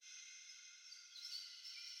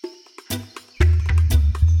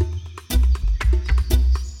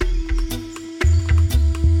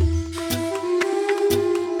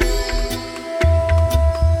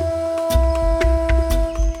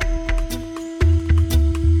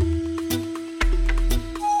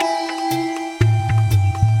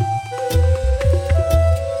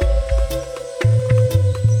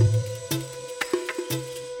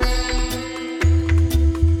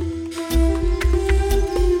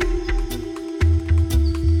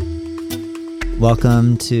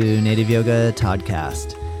Welcome to Native Yoga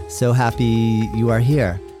Toddcast. So happy you are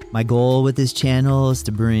here. My goal with this channel is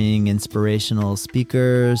to bring inspirational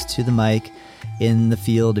speakers to the mic in the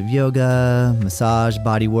field of yoga, massage,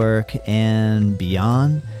 bodywork, and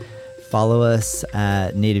beyond. Follow us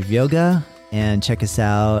at Native Yoga and check us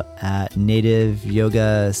out at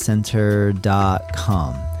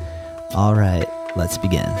nativeyogacenter.com. All right, let's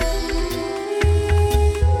begin.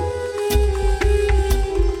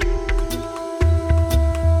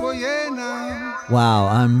 Wow,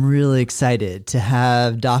 I'm really excited to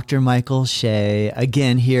have Dr. Michael Shea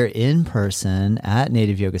again here in person at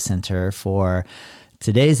Native Yoga Center for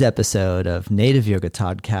today's episode of Native Yoga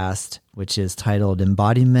Toddcast, which is titled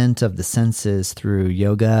Embodiment of the Senses Through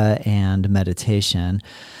Yoga and Meditation.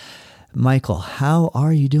 Michael, how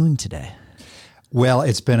are you doing today? Well,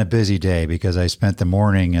 it's been a busy day because I spent the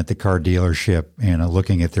morning at the car dealership and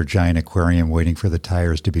looking at their giant aquarium, waiting for the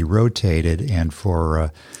tires to be rotated and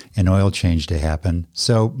for an oil change to happen.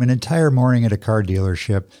 So an entire morning at a car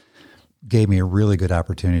dealership gave me a really good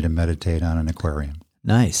opportunity to meditate on an aquarium.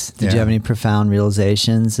 Nice. Did you have any profound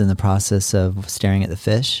realizations in the process of staring at the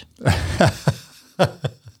fish?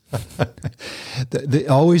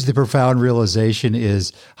 Always the profound realization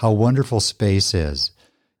is how wonderful space is.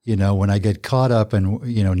 You know, when I get caught up in,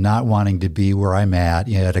 not wanting to be where I'm at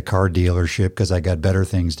a car dealership because I got better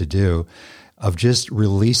things to do, of just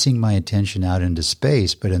releasing my attention out into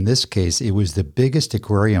space. But in this case, it was the biggest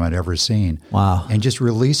aquarium I'd ever seen. Wow. And just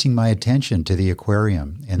releasing my attention to the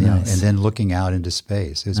aquarium and, and then looking out into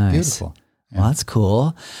space. It's beautiful. Yeah. Well, that's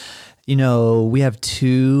cool. We have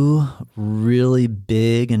two really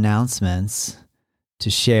big announcements to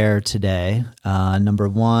share today. Number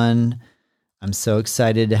one, I'm so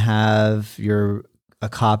excited to have a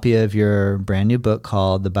copy of your brand new book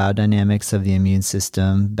called The Biodynamics of the Immune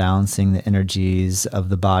System, Balancing the Energies of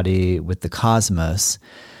the Body with the Cosmos.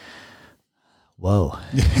 Whoa.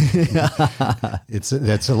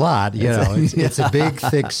 That's a lot. It's a big,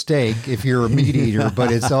 thick steak if you're a meat eater,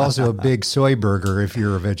 but it's also a big soy burger if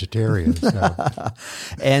you're a vegetarian. So.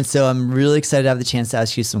 And so I'm really excited to have the chance to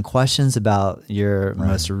ask you some questions about your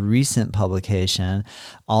most recent publication.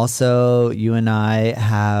 Also, you and I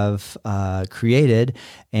have created,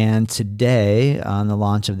 and today on the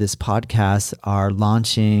launch of this podcast, are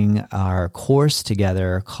launching our course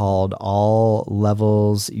together called All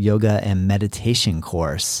Levels Yoga and Meditation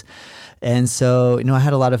Course. And so, I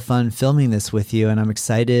had a lot of fun filming this with you, and I'm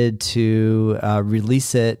excited to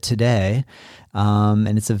release it today.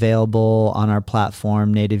 And it's available on our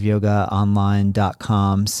platform,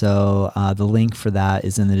 nativeyogaonline.com. So the link for that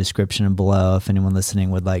is in the description below if anyone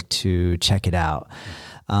listening would like to check it out.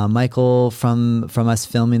 Michael, from us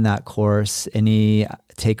filming that course, any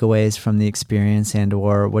takeaways from the experience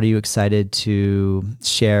or what are you excited to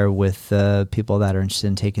share with the people that are interested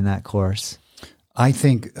in taking that course? I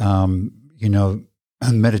think,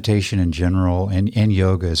 meditation in general and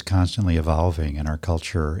yoga is constantly evolving in our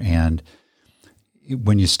culture. And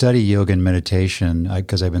when you study yoga and meditation,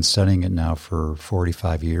 because I've been studying it now for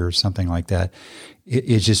 45 years, something like that,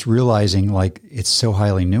 it's just realizing it's so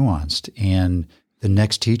highly nuanced. And the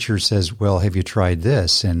next teacher says, well, have you tried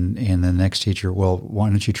this? And the next teacher, well, why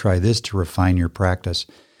don't you try this to refine your practice?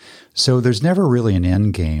 So there's never really an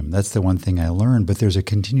end game. That's the one thing I learned, but there's a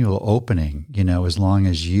continual opening, as long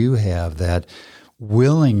as you have that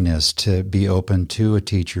willingness to be open to a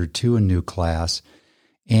teacher, to a new class.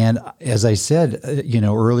 And as I said,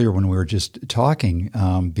 earlier when we were just talking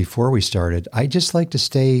before we started, I just like to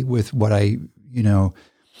stay with what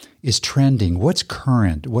is trending, what's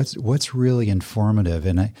current, what's really informative.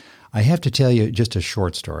 And I have to tell you just a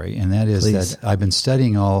short story, and that is Please. that I've been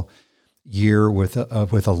studying all year with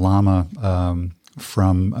a lama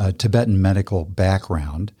from a Tibetan medical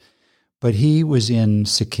background, but he was in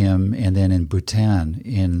Sikkim and then in Bhutan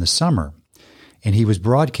in the summer, and he was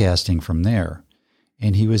broadcasting from there.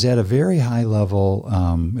 And he was at a very high level,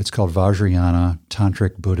 it's called Vajrayana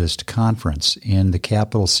Tantric Buddhist Conference in the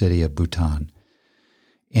capital city of Bhutan,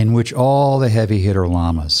 in which all the heavy hitter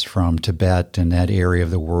lamas from Tibet and that area of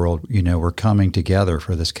the world, were coming together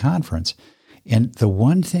for this conference. And the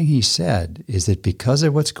one thing he said is that because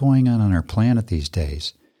of what's going on our planet these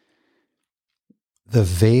days, the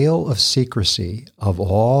veil of secrecy of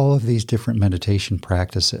all of these different meditation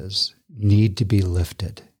practices need to be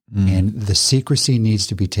lifted. And the secrecy needs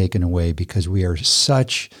to be taken away because we are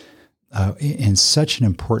in such an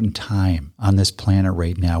important time on this planet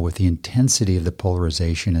right now with the intensity of the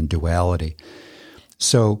polarization and duality.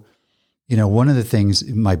 So, one of the things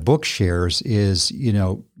my book shares is,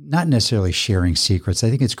 not necessarily sharing secrets. I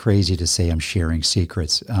think it's crazy to say I'm sharing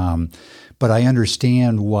secrets. But I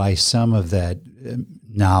understand why some of that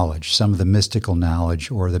knowledge, some of the mystical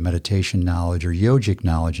knowledge or the meditation knowledge or yogic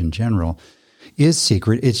knowledge in general is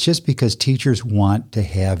secret. It's just because teachers want to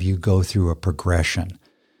have you go through a progression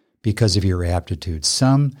because of your aptitude.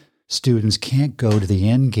 Some students can't go to the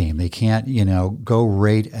end game. They can't, go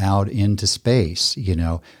right out into space,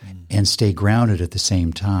 and stay grounded at the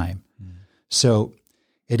same time. So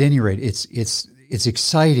at any rate, it's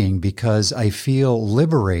exciting because I feel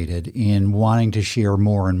liberated in wanting to share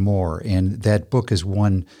more and more. And that book is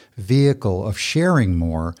one vehicle of sharing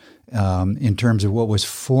more in terms of what was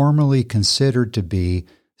formerly considered to be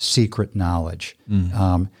secret knowledge.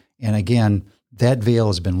 And again, that veil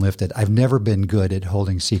has been lifted. I've never been good at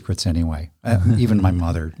holding secrets anyway. Even my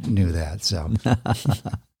mother knew that. So,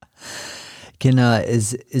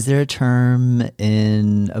 is there a term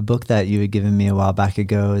in a book that you had given me a while back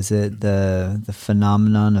ago? Is it the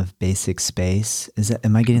phenomenon of basic space?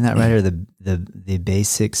 Am I getting that right, or the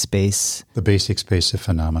basic space? The basic space of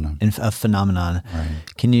phenomenon. A phenomenon. Right.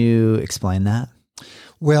 Can you explain that?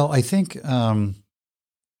 Well, I think I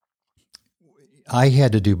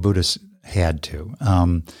had to do Buddhist.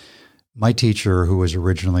 My teacher, who was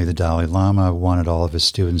originally the Dalai Lama, wanted all of his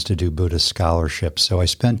students to do Buddhist scholarship. So I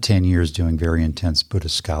spent 10 years doing very intense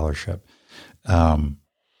Buddhist scholarship. And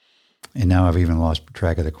now I've even lost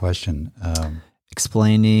track of the question.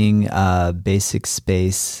 Explaining basic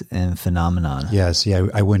space and phenomenon. Yes,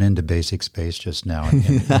 I went into basic space just now.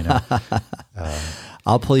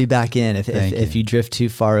 I'll pull you back in if you drift too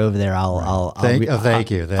far over there.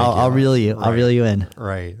 Thank you. I'll reel you. I'll reel you in.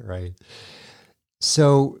 Right.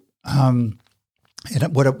 So,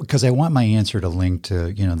 because I want my answer to link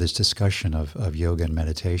to this discussion of yoga and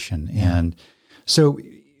meditation, and so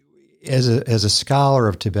as a scholar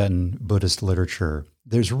of Tibetan Buddhist literature,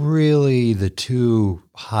 there's really the two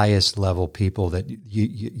highest level people that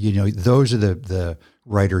those are the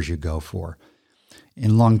writers you go for.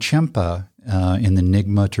 In Longchenpa, in the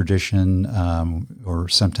Nyingma tradition, or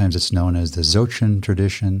sometimes it's known as the Dzogchen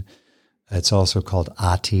tradition, it's also called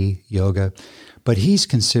Ati Yoga, but he's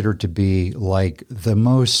considered to be like the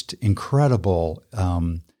most incredible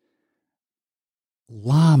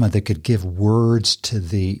Lama that could give words to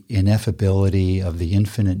the ineffability of the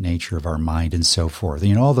infinite nature of our mind and so forth.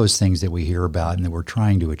 All those things that we hear about and that we're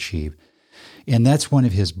trying to achieve. And that's one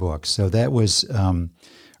of his books. So that was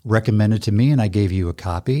recommended to me, and I gave you a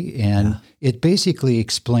copy. And it basically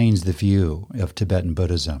explains the view of Tibetan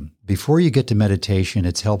Buddhism. Before you get to meditation,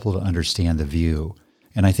 it's helpful to understand the view.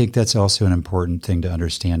 And I think that's also an important thing to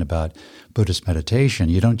understand about Buddhist meditation.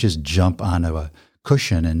 You don't just jump onto a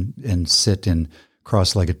cushion and sit in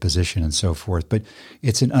cross-legged position and so forth, but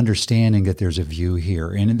it's an understanding that there's a view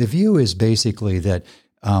here. And the view is basically that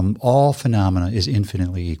all phenomena is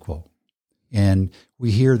infinitely equal. And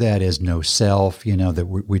we hear that as no self,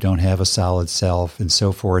 that we don't have a solid self and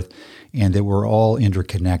so forth, and that we're all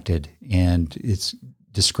interconnected, and it's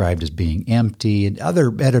described as being empty and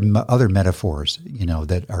other metaphors,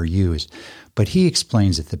 that are used. But he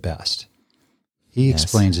explains it the best. He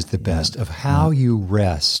explains it the best of how you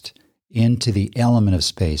rest into the element of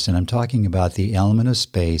space. And I'm talking about the element of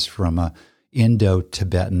space from a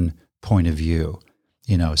Indo-Tibetan point of view,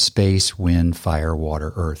 space, wind, fire,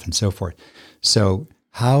 water, earth, and so forth. So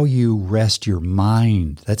how you rest your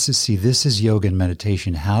mind, this is yoga and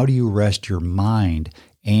meditation. How do you rest your mind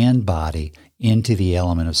and body into the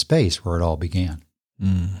element of space where it all began?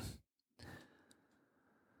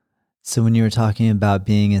 So when you were talking about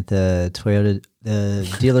being at the Toyota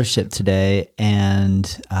dealership today and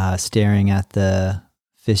staring at the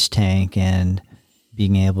fish tank and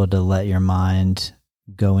being able to let your mind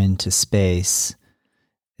go into space,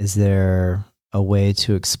 is there a way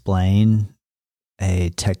to explain a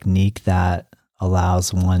technique that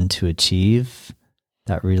allows one to achieve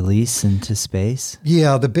that release into space?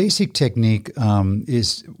 Yeah, the basic technique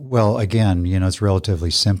is, again, it's relatively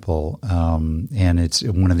simple, and it's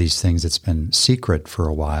one of these things that's been secret for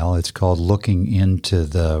a while. It's called looking into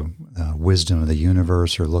the wisdom of the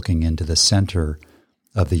universe, or looking into the center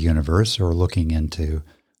of the universe, or looking into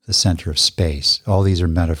the center of space. All these are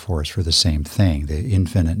metaphors for the same thing, the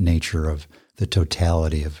infinite nature of the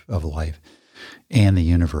totality of life and the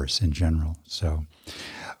universe in general. So,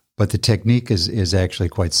 but the technique is actually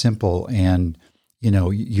quite simple. And,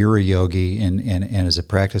 you're a yogi, and as a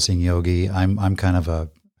practicing yogi, I'm kind of a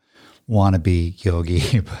wannabe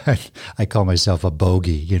yogi, but I call myself a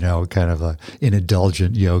bogey, kind of an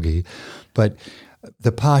indulgent yogi. But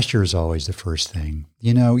the posture is always the first thing.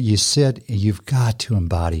 You sit, and you've got to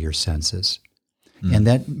embody your senses. And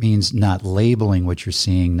that means not labeling what you're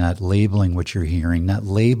seeing, not labeling what you're hearing, not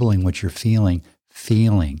labeling what you're feeling.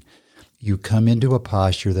 you come into a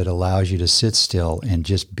posture that allows you to sit still and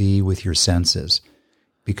just be with your senses,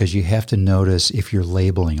 because you have to notice if you're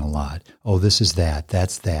labeling a lot. Oh, this is that,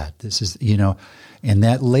 that's that, this is, and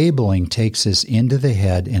that labeling takes us into the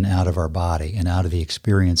head and out of our body and out of the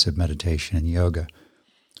experience of meditation and yoga.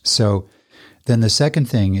 So then the second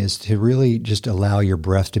thing is to really just allow your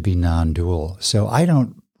breath to be non-dual. So I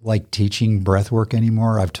don't like teaching breath work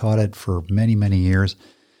anymore. I've taught it for many, many years.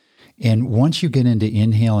 And once you get into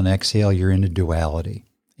inhale and exhale, you're into duality.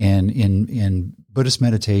 And in Buddhist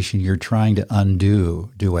meditation, you're trying to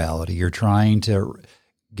undo duality. You're trying to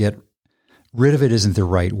get rid of it isn't the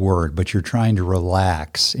right word, but you're trying to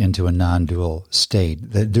relax into a non-dual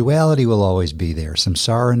state. The duality will always be there.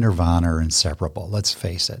 Samsara and nirvana are inseparable. Let's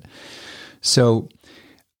face it. So,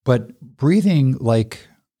 but breathing like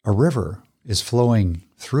a river is flowing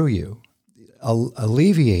through you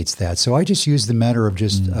alleviates that. So I just use the matter of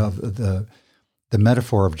just of the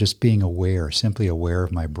metaphor of just being aware, simply aware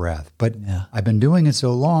of my breath. But I've been doing it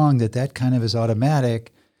so long that kind of is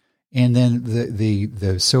automatic. And then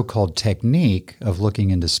the so-called technique of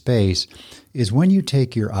looking into space is when you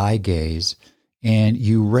take your eye gaze and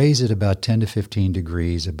you raise it about 10 to 15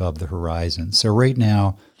 degrees above the horizon. So right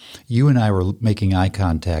now, you and I were making eye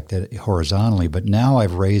contact horizontally, but now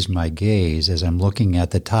I've raised my gaze as I'm looking at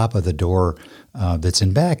the top of the door that's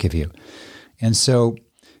in back of you. And so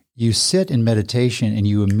you sit in meditation and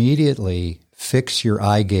you immediately fix your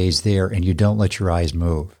eye gaze there and you don't let your eyes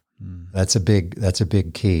move. That's a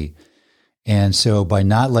big key. And so by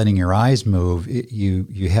not letting your eyes move,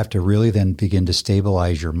 you have to really then begin to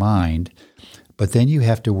stabilize your mind. But then you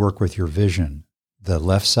have to work with your vision, the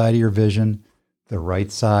left side of your vision, the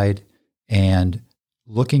right side, and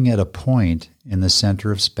looking at a point in the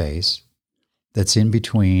center of space that's in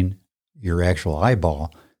between your actual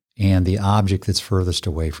eyeball and the object that's furthest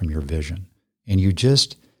away from your vision. And you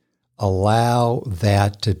just allow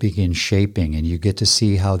that to begin shaping, and you get to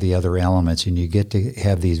see how the other elements, and you get to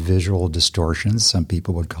have these visual distortions. Some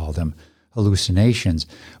people would call them hallucinations,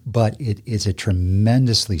 but it is a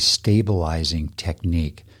tremendously stabilizing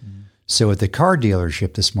technique. So at the car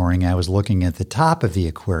dealership this morning, I was looking at the top of the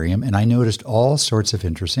aquarium, and I noticed all sorts of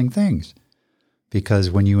interesting things. Because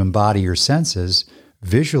when you embody your senses,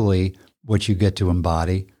 visually, what you get to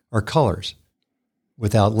embody are colors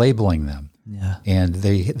without labeling them. Yeah. And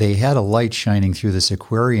they had a light shining through this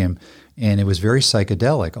aquarium, and it was very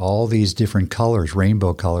psychedelic. All these different colors,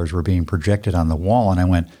 rainbow colors, were being projected on the wall. And I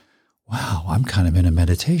went, wow, I'm kind of in a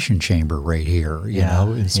meditation chamber right here, you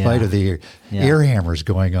know, in spite of the air hammers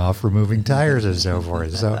going off, removing tires and so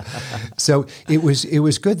forth. So it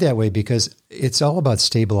was good that way, because it's all about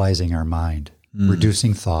stabilizing our mind,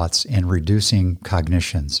 reducing thoughts and reducing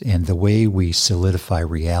cognitions, and the way we solidify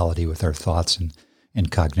reality with our thoughts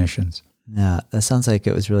and cognitions. Yeah, that sounds like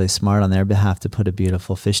it was really smart on their behalf to put a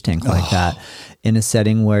beautiful fish tank like that in a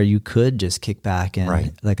setting where you could just kick back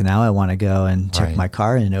and like, now I want to go and check my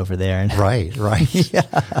car in over there. And Right.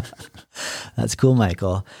 Yeah, that's cool,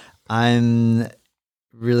 Michael. I'm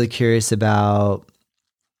really curious about,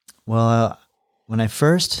 when I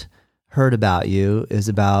first heard about you, it was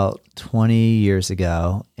about 20 years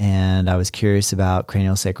ago, and I was curious about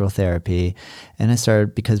craniosacral therapy, and I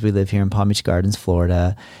started because we live here in Palm Beach Gardens,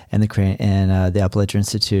 Florida, and the Upper Ledger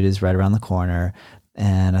Institute is right around the corner,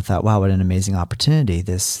 and I thought, wow, what an amazing opportunity.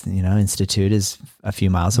 This, institute is a few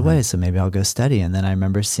miles away, so maybe I'll go study. And then I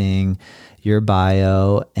remember seeing your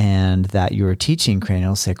bio and that you were teaching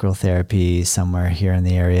craniosacral therapy somewhere here in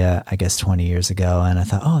the area, I guess 20 years ago. And I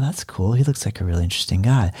thought, oh, that's cool. He looks like a really interesting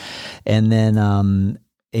guy. And then,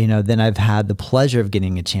 then I've had the pleasure of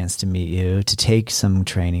getting a chance to meet you, to take some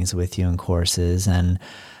trainings with you and courses. And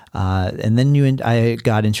then I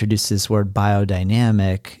got introduced to this word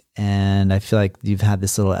biodynamic. And I feel like you've had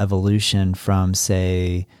this little evolution from,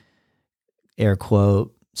 say, air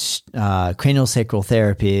quote, craniosacral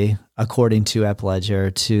therapy, according to Upper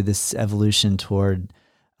Ledger, to this evolution toward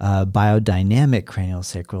biodynamic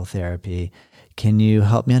craniosacral therapy. Can you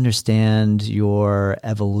help me understand your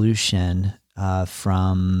evolution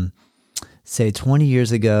from, say, 20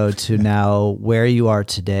 years ago to now, where you are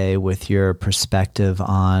today with your perspective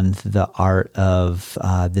on the art of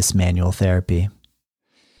this manual therapy?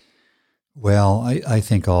 Well, I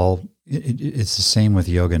think it's the same with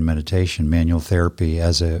yoga and meditation. Manual therapy,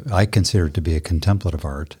 I consider it to be a contemplative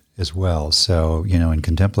art as well. So, in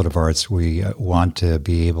contemplative arts, we want to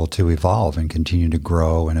be able to evolve and continue to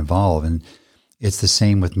grow and evolve. And it's the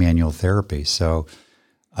same with manual therapy. So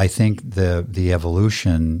I think the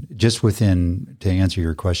evolution, just within, to answer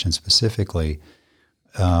your question specifically,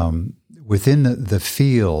 within the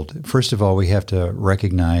field, first of all, we have to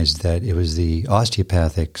recognize that it was the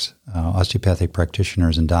osteopathic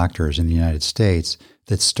practitioners and doctors in the United States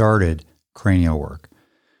that started cranial work.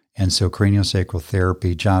 And so craniosacral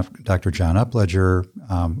therapy, Dr. John Upledger,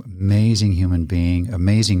 amazing human being,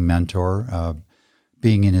 amazing mentor,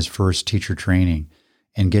 being in his first teacher training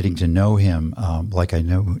and getting to know him like I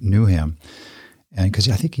knew him. And because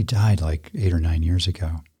I think he died like 8 or 9 years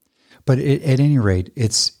ago. But at any rate,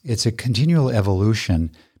 it's a continual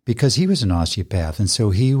evolution because he was an osteopath. And so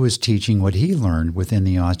he was teaching what he learned within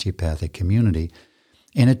the osteopathic community.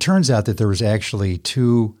 And it turns out that there was actually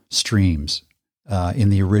 2 streams in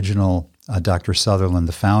the original Dr. Sutherland,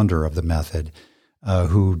 the founder of the method,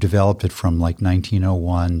 who developed it from like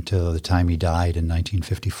 1901 to the time he died in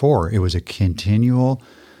 1954. It was a continual,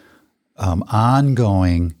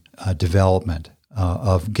 ongoing development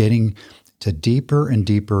of getting to deeper and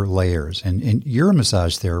deeper layers. And you're a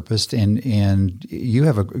massage therapist, and you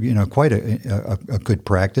have quite a good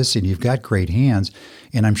practice, and you've got great hands.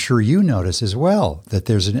 And I'm sure you notice as well that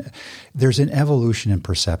there's an evolution in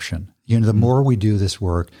perception. The more we do this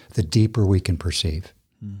work, the deeper we can perceive.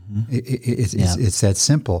 Mm-hmm. It's that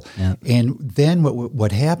simple. Yeah. And then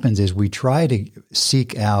what happens is we try to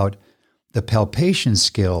seek out the palpation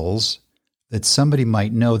skills that somebody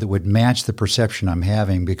might know that would match the perception I'm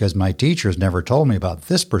having because my teachers never told me about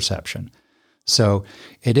this perception. So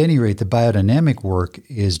at any rate, the biodynamic work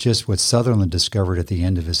is just what Sutherland discovered at the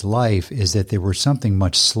end of his life, is that there was something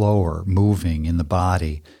much slower moving in the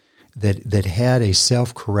body that had a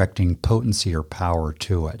self-correcting potency or power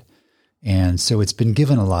to it. And so it's been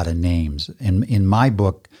given a lot of names. And in my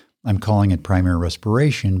book, I'm calling it primary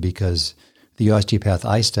respiration because the osteopath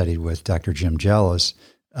I studied with, Dr. Jim Jellis,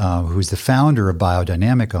 who's the founder of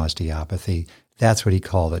biodynamic osteopathy, that's what he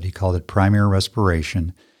called it. He called it primary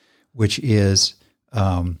respiration, which is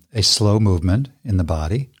a slow movement in the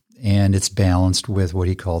body, and it's balanced with what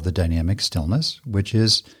he called the dynamic stillness, which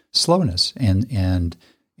is slowness and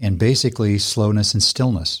basically slowness and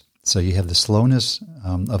stillness. So you have the slowness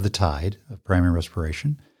of the tide of primary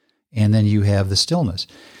respiration, and then you have the stillness.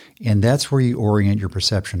 And that's where you orient your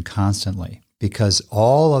perception constantly, because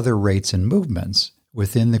all other rates and movements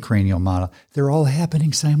within the cranial model, they're all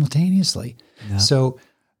happening simultaneously. Yeah. So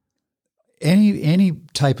any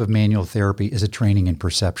type of manual therapy is a training in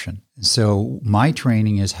perception. So my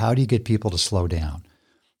training is, how do you get people to slow down?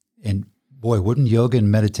 And boy, wouldn't yoga and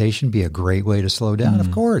meditation be a great way to slow down?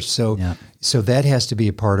 Of course. So that has to be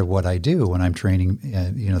a part of what I do when I'm training,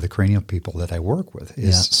 the cranial people that I work with,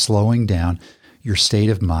 is slowing down your state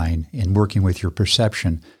of mind and working with your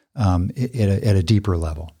perception at a deeper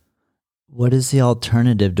level. What is the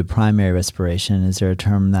alternative to primary respiration? Is there a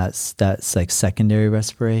term that's like secondary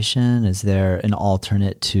respiration? Is there an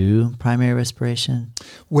alternate to primary respiration?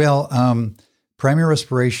 Well, primary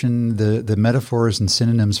respiration, the metaphors and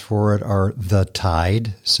synonyms for it are the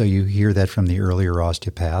tide. So you hear that from the earlier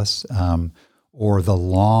osteopaths, or the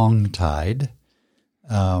long tide.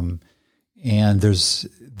 And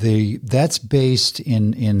that's based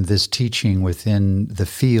in this teaching within the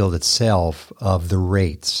field itself of the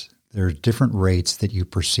rates. There are different rates that you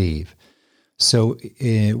perceive. So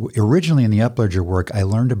originally in the Upledger work, I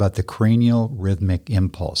learned about the cranial rhythmic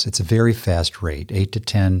impulse. It's a very fast rate, 8 to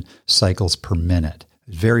 10 cycles per minute.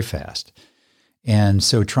 It's very fast. And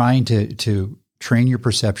so trying to train your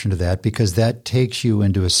perception to that, because that takes you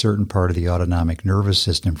into a certain part of the autonomic nervous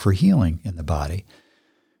system for healing in the body.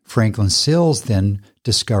 Franklin Sills then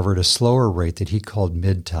discovered a slower rate that he called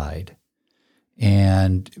mid-tide.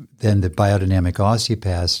 And then the biodynamic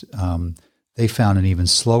osteopaths, they found an even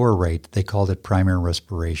slower rate. They called it primary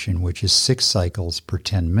respiration, which is 6 cycles per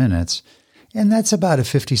 10 minutes. And that's about a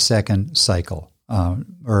 50-second cycle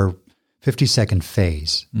or 50-second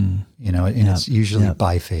phase, and it's usually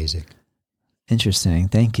biphasic. Interesting.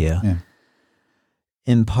 Thank you. Yeah.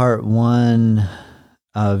 In part 1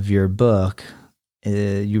 of your book,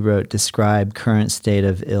 you wrote, describe current state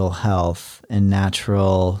of ill health and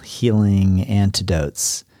natural healing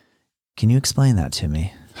antidotes. Can you explain that to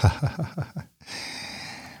me?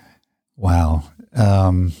 Wow.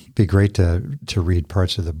 Be great to read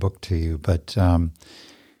parts of the book to you. But,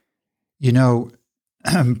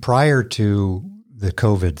 prior to the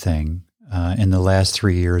COVID thing, in the last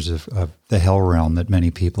 3 years of the hell realm that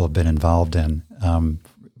many people have been involved in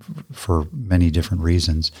for many different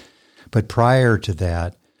reasons, but prior to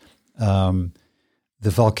that, the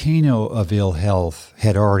volcano of ill health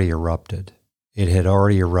had already erupted. It had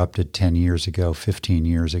already erupted 10 years ago, 15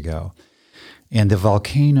 years ago. And the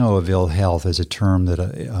volcano of ill health is a term that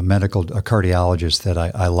a cardiologist that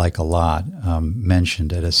I like a lot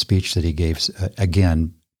mentioned at a speech that he gave,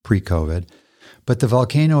 again, pre-COVID. But the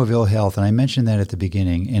volcano of ill health, and I mentioned that at the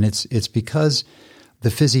beginning, and it's because the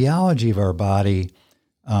physiology of our body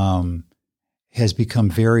has become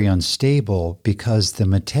very unstable because the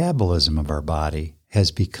metabolism of our body has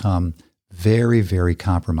become very, very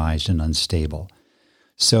compromised and unstable.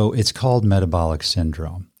 So it's called metabolic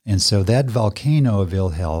syndrome. And so that volcano of ill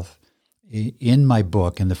health in my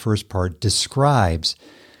book, in the first part, describes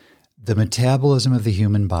the metabolism of the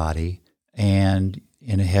human body, and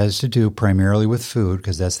it has to do primarily with food,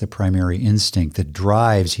 because that's the primary instinct that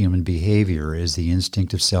drives human behavior, is the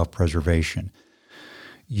instinct of self-preservation.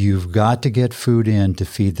 You've got to get food in to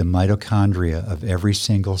feed the mitochondria of every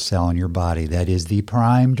single cell in your body. That is the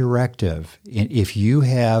prime directive. If you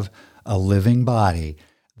have a living body,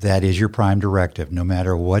 that is your prime directive, no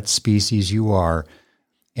matter what species you are.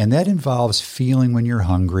 And that involves feeling when you're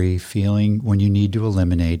hungry, feeling when you need to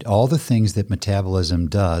eliminate, all the things that metabolism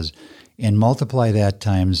does, and multiply that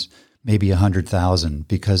times maybe 100,000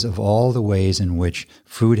 because of all the ways in which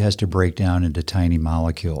food has to break down into tiny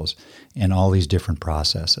molecules and all these different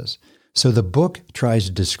processes. So the book tries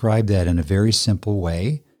to describe that in a very simple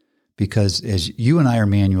way, because as you and I are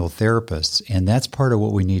manual therapists, and that's part of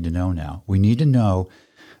what we need to know now. We need to know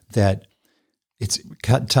that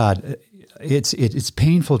Todd, it's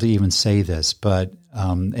painful to even say this, but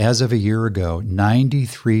as of a year ago,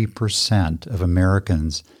 93% of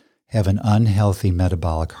Americans have an unhealthy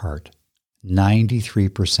metabolic heart.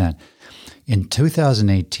 93%. In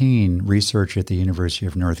 2018, research at the University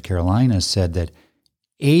of North Carolina said that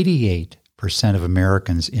 88% of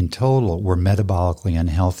Americans in total were metabolically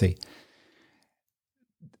unhealthy.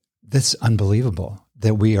 That's unbelievable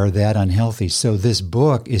that we are that unhealthy. So this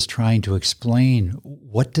book is trying to explain,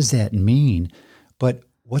 what does that mean? But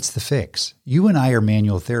what's the fix? You and I are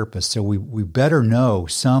manual therapists, so we better know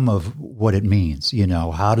some of what it means. You know,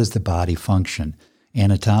 how does the body function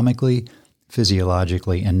anatomically,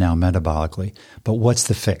 physiologically, and now metabolically? But what's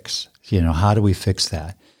the fix? You know, how do we fix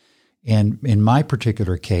that? And in my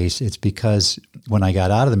particular case, it's because when I got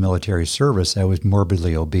out of the military service, I was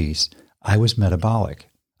morbidly obese. I was metabolic.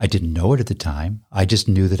 I didn't know it at the time. I just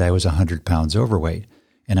knew that I was 100 pounds overweight,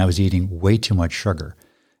 and I was eating way too much sugar.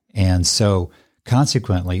 And so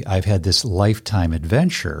consequently, I've had this lifetime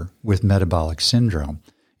adventure with metabolic syndrome.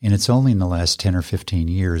 And it's only in the last 10 or 15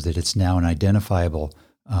 years that it's now an identifiable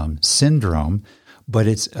syndrome, but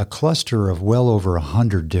it's a cluster of well over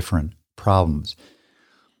 100 different problems.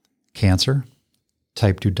 Cancer,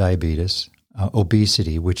 type 2 diabetes,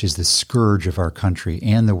 obesity, which is the scourge of our country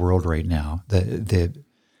and the world right now, the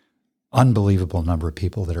unbelievable number of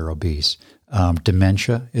people that are obese.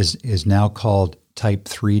 Dementia is now called type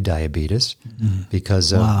 3 diabetes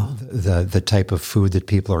because of the type of food that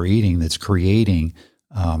people are eating that's creating,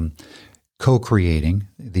 co-creating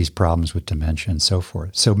these problems with dementia and so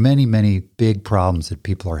forth. So many, many big problems that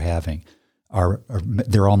people are having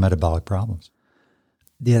they're all metabolic problems.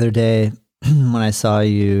 The other day when I saw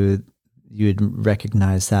you, you had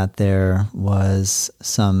recognized that there was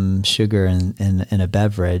some sugar in a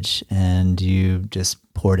beverage, and you just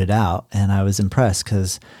poured it out. And I was impressed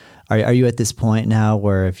because are you at this point now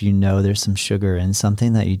where if you know there's some sugar in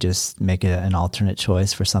something that you just make an alternate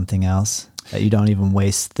choice for something else, that you don't even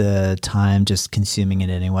waste the time just consuming it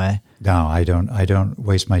anyway? No, I don't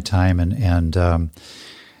waste my time. And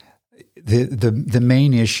the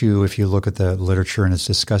main issue, if you look at the literature, and it's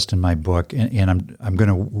discussed in my book, and I'm going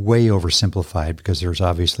to way oversimplify it because there's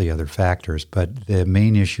obviously other factors, but the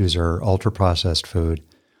main issues are ultra-processed food.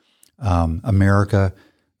 America,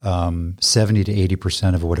 70 to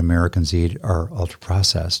 80% of what Americans eat are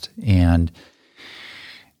ultra-processed, and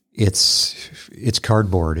it's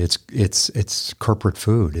cardboard. It's corporate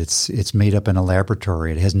food. It's made up in a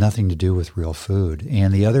laboratory. It has nothing to do with real food.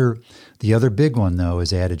 And the other big one though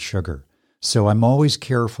is added sugar. So I'm always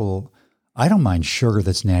careful. I don't mind sugar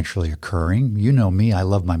that's naturally occurring. You know me, I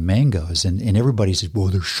love my mangoes, and everybody says, well,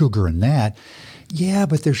 there's sugar in that. Yeah,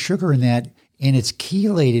 but there's sugar in that, and it's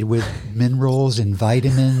chelated with minerals and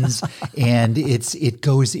vitamins, and it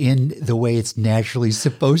goes in the way it's naturally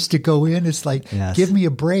supposed to go in. It's like, yes. Give me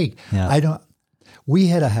a break. Yeah. We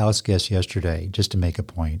had a house guest yesterday, just to make a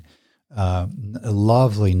point, a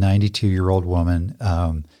lovely 92-year-old woman,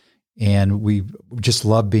 and we just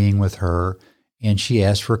love being with her. And she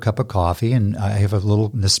asked for a cup of coffee, and I have a little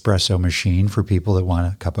Nespresso machine for people that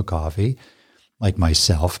want a cup of coffee, like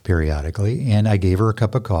myself periodically. And I gave her a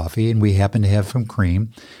cup of coffee, and we happened to have some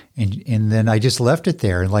cream. And then I just left it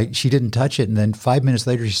there, and like she didn't touch it. And then 5 minutes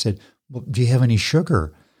later, she said, well, do you have any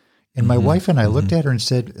sugar? And my wife and I looked at her and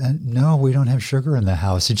said, no, we don't have sugar in the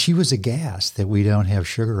house. And she was aghast that we don't have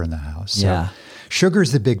sugar in the house. So sugar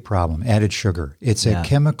is the big problem, added sugar. It's a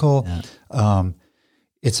chemical,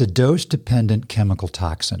 it's a dose-dependent chemical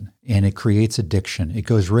toxin, and it creates addiction. It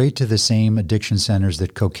goes right to the same addiction centers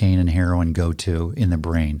that cocaine and heroin go to in the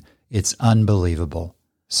brain. It's unbelievable.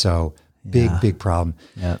 So big problem.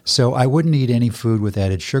 Yep. So I wouldn't eat any food with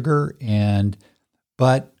added sugar,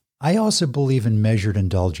 but I also believe in measured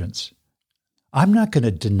indulgence. I'm not going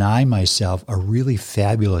to deny myself a really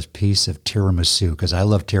fabulous piece of tiramisu because I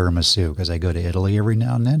love tiramisu because I go to Italy every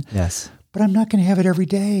now and then. Yes. But I'm not going to have it every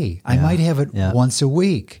day. I might have it once a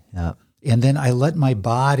week. Yeah. And then I let my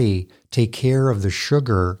body take care of the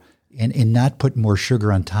sugar and not put more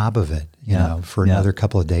sugar on top of it, you know, for another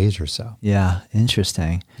couple of days or so. Yeah.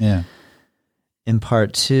 Interesting. Yeah. In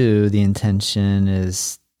part 2, the intention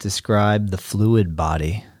is describe the fluid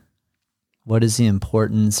body. What is the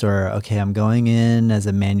importance, or, okay, I'm going in as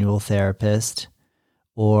a manual therapist,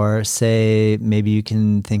 or say maybe you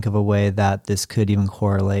can think of a way that this could even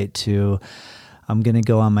correlate to, I'm going to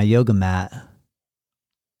go on my yoga mat.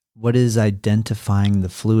 What does identifying the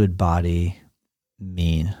fluid body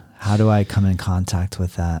mean? How do I come in contact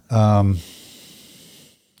with that?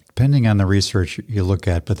 Depending on the research you look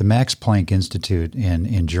at, but the Max Planck Institute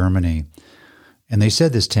in Germany, and they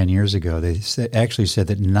said this 10 years ago, they actually said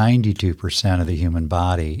that 92% of the human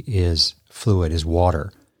body is fluid, is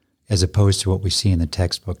water, as opposed to what we see in the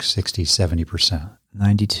textbook, 60, 70%.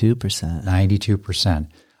 92%. 92%.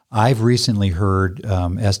 I've recently heard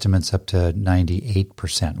estimates up to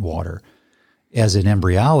 98% water. As an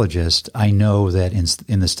embryologist, I know that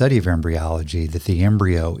in the study of embryology, that the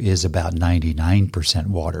embryo is about 99%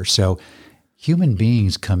 water. So human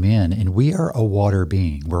beings come in, and we are a water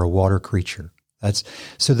being. We're a water creature.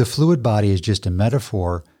 So the fluid body is just a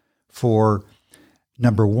metaphor for,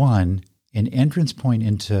 number one, an entrance point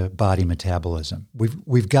into body metabolism.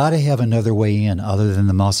 We've got to have another way in other than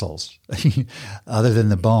the muscles, other than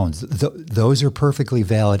the bones. Those are perfectly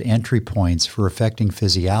valid entry points for affecting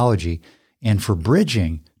physiology and for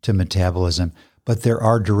bridging to metabolism, but there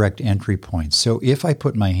are direct entry points. So if I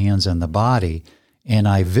put my hands on the body and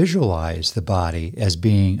I visualize the body as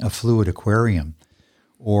being a fluid aquarium,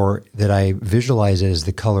 or that I visualize it as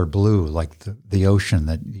the color blue, like the ocean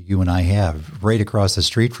that you and I have right across the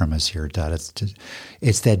street from us here, Todd.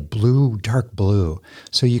 It's that blue, dark blue.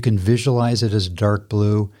 So you can visualize it as dark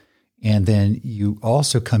blue, and then you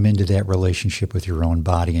also come into that relationship with your own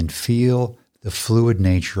body and feel the fluid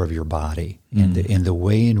nature of your body and the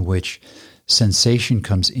way in which sensation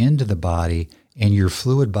comes into the body and your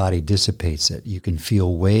fluid body dissipates it. You can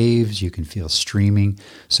feel waves, you can feel streaming.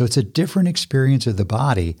 So it's a different experience of the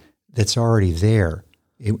body that's already there.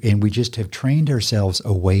 And we just have trained ourselves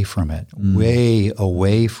away from it, way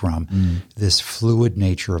away from this fluid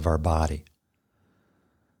nature of our body.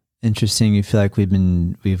 Interesting. You feel like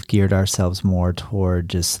we've geared ourselves more toward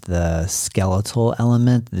just the skeletal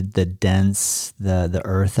element, the dense, the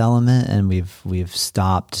earth element, and we've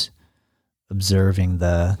stopped observing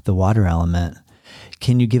the water element.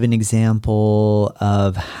 Can you give an example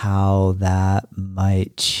of how that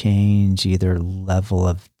might change either level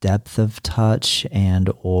of depth of touch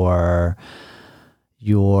and or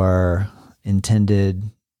your intended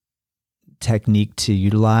technique to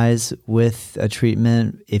utilize with a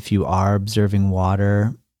treatment if you are observing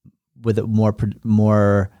water with it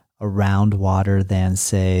more around water than,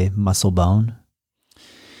 say, muscle bone?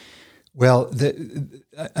 Well,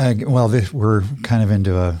 we're kind of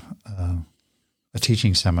into a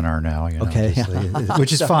teaching seminar now, okay,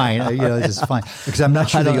 which is fine. This is fine because I'm not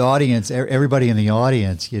sure the audience, everybody in the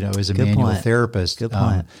audience, is a manual therapist. Good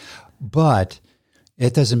point. But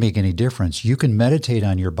it doesn't make any difference. You can meditate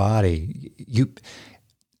on your body.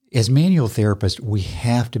 As manual therapists, we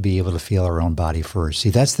have to be able to feel our own body first. See,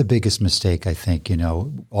 that's the biggest mistake, I think.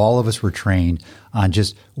 All of us were trained on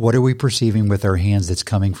just what are we perceiving with our hands that's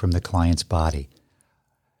coming from the client's body.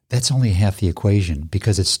 That's only half the equation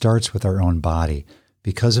because it starts with our own body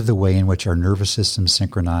because of the way in which our nervous systems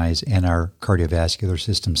synchronize and our cardiovascular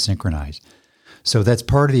systems synchronize. So that's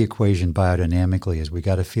part of the equation biodynamically is we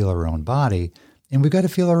got to feel our own body and we got to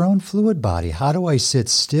feel our own fluid body. How do I sit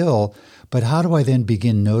still, but how do I then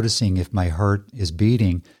begin noticing if my heart is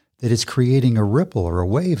beating, that it's creating a ripple or a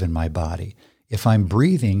wave in my body? If I'm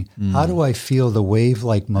breathing, how do I feel the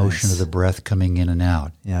wave-like motion of the breath coming in and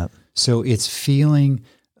out? Yeah. So it's feeling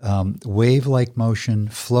wave-like motion,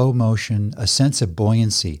 flow motion, a sense of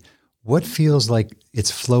buoyancy. What feels like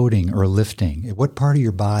it's floating or lifting? What part of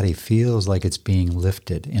your body feels like it's being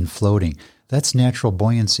lifted and floating? That's natural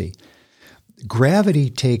buoyancy. Gravity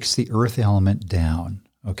takes the earth element down.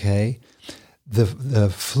 okay? The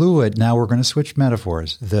fluid, now we're going to switch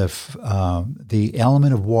metaphors. The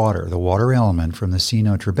element of water, the water element from the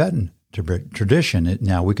Sino-Tibetan tradition,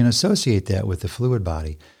 now we can associate that with the fluid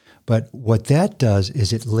body. But what that does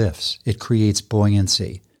is it lifts, it creates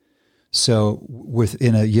buoyancy. So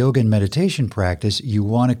within a yoga and meditation practice, you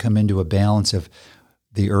want to come into a balance of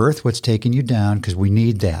the earth, what's taking you down, because we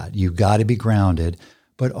need that. You got to be grounded,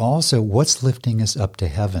 but also what's lifting us up to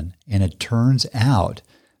heaven. And it turns out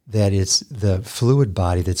that it's the fluid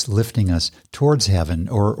body that's lifting us towards heaven,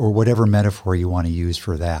 or whatever metaphor you want to use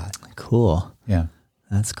for that. Cool. Yeah.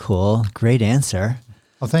 That's cool. Great answer.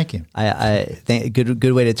 Oh, thank you. I think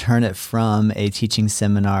good way to turn it from a teaching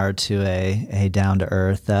seminar to a down to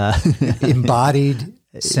earth embodied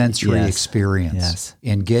sensory Yes. experience. Yes.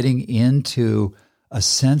 And getting into a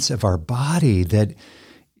sense of our body that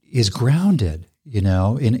is grounded, in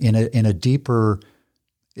a deeper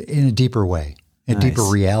way, a Nice. deeper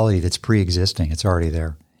reality that's pre-existing. It's already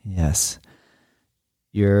there. Yes.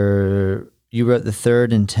 You wrote the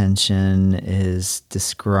third intention is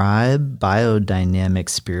describe biodynamic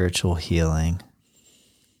spiritual healing.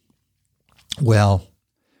 Well,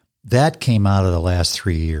 that came out of the last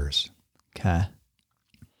 3 years. Okay.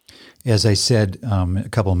 As I said a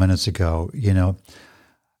couple of minutes ago,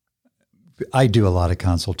 I do a lot of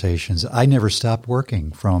consultations. I never stopped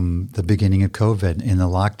working from the beginning of COVID in the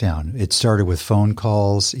lockdown. It started with phone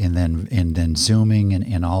calls and then Zooming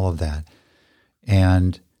and all of that.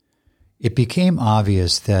 And it became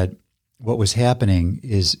obvious that what was happening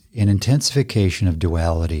is an intensification of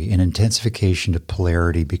duality, an intensification of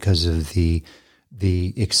polarity because of the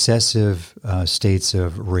excessive states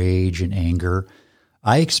of rage and anger.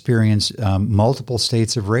 I experienced multiple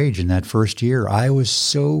states of rage in that first year. I was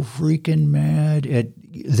so freaking mad at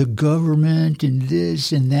the government and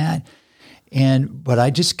this and that. But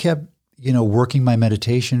I just kept, working my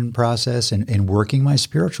meditation process and working my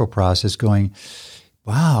spiritual process going,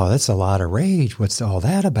 wow, that's a lot of rage. What's all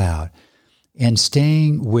that about? And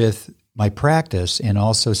staying with my practice and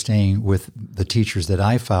also staying with the teachers that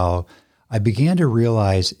I follow, I began to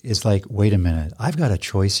realize it's like, wait a minute, I've got a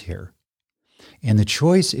choice here. And the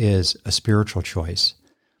choice is a spiritual choice.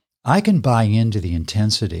 I can buy into the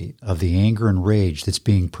intensity of the anger and rage that's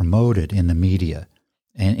being promoted in the media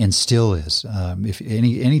and still is. If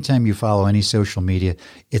anytime you follow any social media,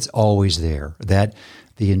 it's always there. That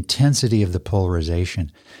the intensity of the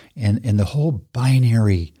polarization and the whole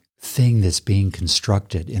binary thing that's being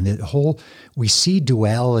constructed and we see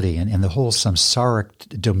duality and the whole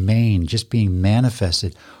samsaric domain just being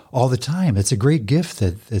manifested all the time. It's a great gift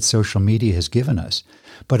that social media has given us.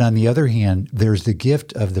 But on the other hand, there's the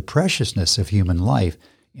gift of the preciousness of human life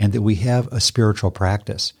and that we have a spiritual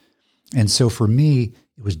practice. And so for me,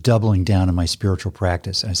 it was doubling down on my spiritual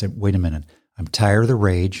practice. I said, wait a minute, I'm tired of the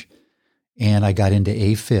rage. And I got into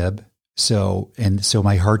AFib. So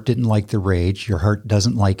my heart didn't like the rage. Your heart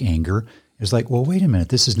doesn't like anger. It was like, well, wait a minute,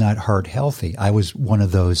 this is not heart healthy. I was one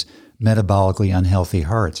of those metabolically unhealthy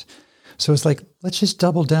hearts. So it's like, let's just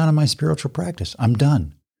double down on my spiritual practice. I'm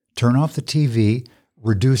done. Turn off the TV,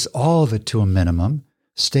 reduce all of it to a minimum,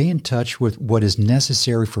 stay in touch with what is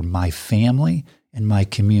necessary for my family and my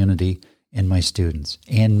community and my students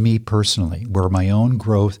and me personally, where my own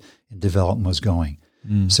growth and development was going.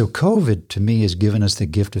 So COVID to me has given us the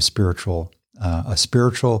gift of a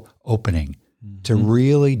spiritual opening to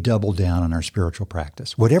really double down on our spiritual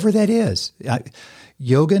practice, whatever that is.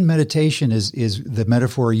 Yoga and meditation is the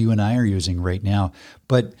metaphor you and I are using right now.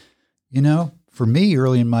 But, for me,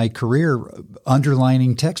 early in my career,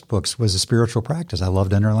 underlining textbooks was a spiritual practice. I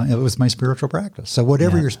loved underlining. It was my spiritual practice. So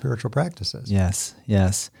whatever your spiritual practice is. Yes,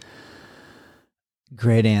 yes.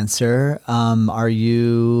 Great answer.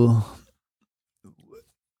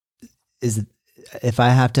 If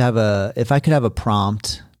I could have a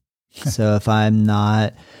prompt, so if I'm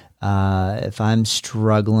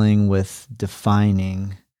struggling with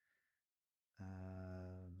defining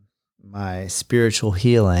my spiritual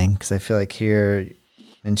healing, because I feel like here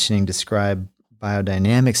mentioning describe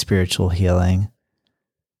biodynamic spiritual healing,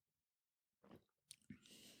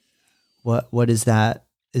 what is that?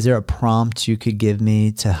 Is there a prompt you could give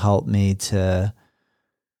me to help me to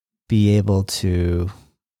be able to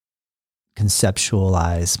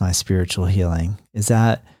conceptualize my spiritual healing? Is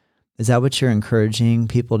that what you're encouraging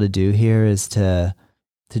people to do here, is to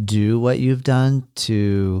do what you've done,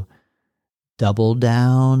 to double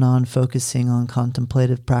down on focusing on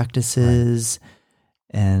contemplative practices? Right.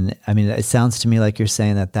 And I mean, it sounds to me like you're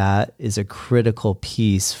saying that is a critical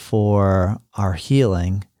piece for our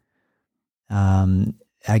healing.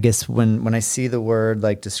 I guess when I see the word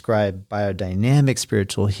like describe biodynamic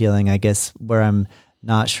spiritual healing, I guess where I'm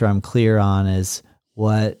not sure I'm clear on is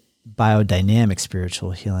what biodynamic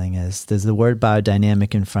spiritual healing is. Does the word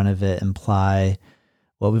biodynamic in front of it imply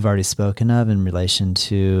what we've already spoken of in relation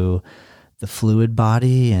to the fluid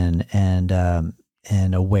body and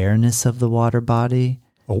awareness of the water body?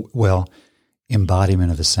 Oh, well,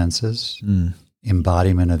 embodiment of the senses,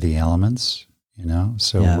 embodiment of the elements,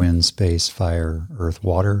 so wind, space, fire, earth,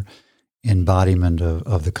 water, embodiment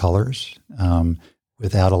of the colors,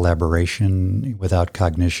 without elaboration, without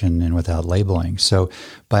cognition, and without labeling. So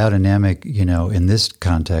biodynamic, in this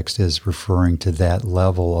context is referring to that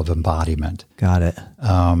level of embodiment. Got it.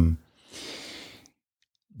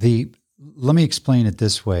 Let me explain it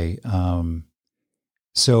this way.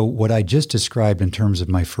 So what I just described in terms of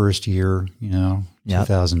my first year,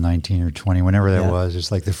 2019 or 20, whenever that was,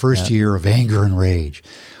 it's like the first year of anger and rage.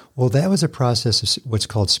 Well, that was a process of what's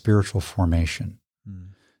called spiritual formation.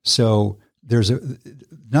 So there's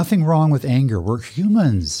nothing wrong with anger. We're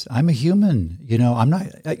humans. I'm a human. I'm not,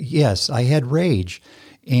 yes, I had rage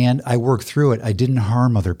and I worked through it. I didn't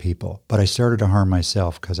harm other people, but I started to harm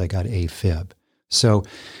myself because I got AFib. So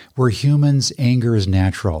we're humans. Anger is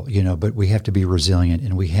natural, but we have to be resilient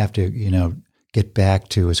and we have to, get back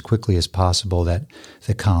to as quickly as possible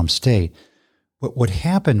the calm state. What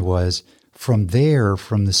happened was from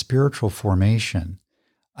the spiritual formation,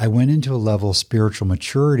 I went into a level of spiritual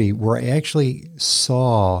maturity where I actually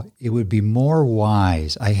saw it would be more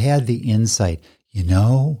wise. I had the insight, it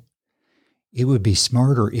would be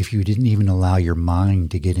smarter if you didn't even allow your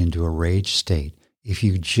mind to get into a rage state. If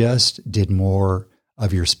you just did more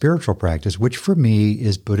of your spiritual practice, which for me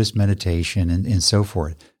is Buddhist meditation and so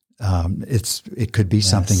forth. It could be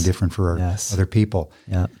something different for other people.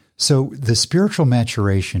 Yeah. So the spiritual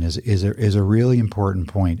maturation is a really important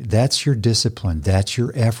point. That's your discipline. That's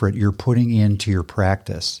your effort you're putting into your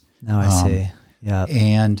practice. Now I see. Yeah.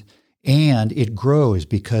 And it grows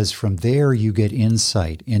because from there you get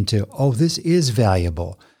insight into, this is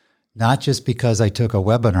valuable. Not just because I took a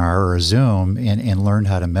webinar or a Zoom and learned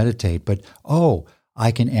how to meditate, but,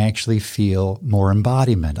 I can actually feel more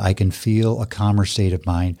embodiment. I can feel a calmer state of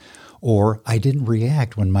mind. Or I didn't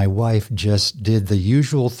react when my wife just did the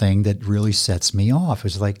usual thing that really sets me off.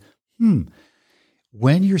 It's like,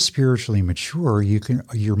 when you're spiritually mature,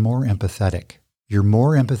 you're more empathetic. You're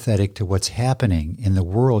more empathetic to what's happening in the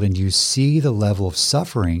world, and you see the level of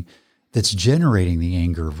suffering that's generating the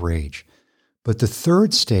anger of rage. But the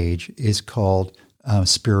third stage is called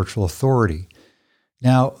spiritual authority.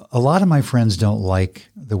 Now, a lot of my friends don't like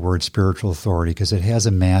the word spiritual authority because it has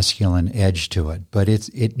a masculine edge to it, but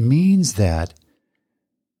it means that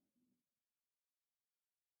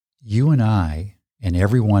you and I and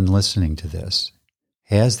everyone listening to this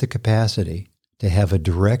has the capacity to have a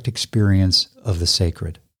direct experience of the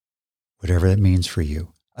sacred, whatever that means for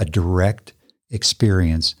you, a direct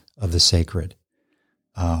experience of the sacred.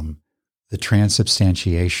 The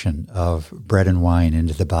transubstantiation of bread and wine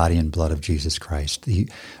into the body and blood of Jesus Christ,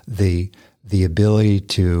 the ability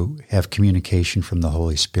to have communication from the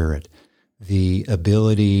Holy Spirit, the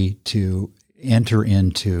ability to enter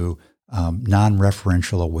into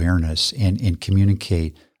non-referential awareness and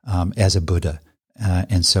communicate as a Buddha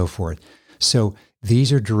and so forth. So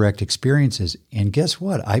these are direct experiences. And guess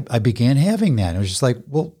what? I began having that. It was just like,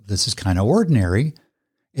 well, this is kind of ordinary.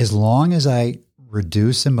 As long as I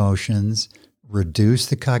reduce emotions, reduce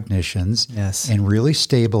the cognitions, and really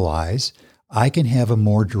stabilize, I can have a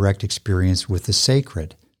more direct experience with the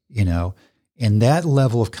sacred, And that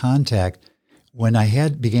level of contact, when I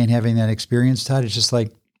began having that experience, Todd, it's just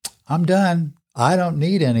like, I'm done. I don't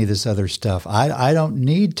need any of this other stuff. I don't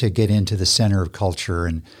need to get into the center of culture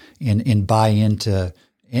and buy into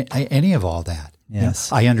any of all that.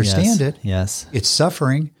 Yes. I understand it. Yes. It's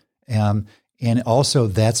suffering. And also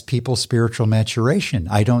that's people's spiritual maturation.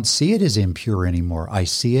 I don't see it as impure anymore. I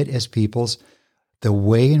see it as the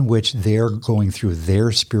way in which they're going through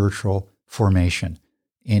their spiritual formation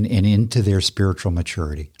and into their spiritual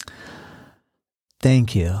maturity.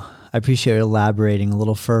 Thank you. I appreciate you elaborating a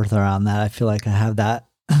little further on that. I feel like I have that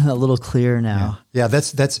a little clearer now. Yeah,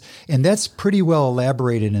 that's pretty well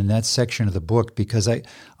elaborated in that section of the book because I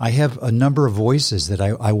have a number of voices that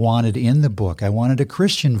I wanted in the book. I wanted a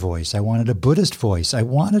Christian voice. I wanted a Buddhist voice. I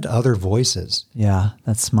wanted other voices. Yeah,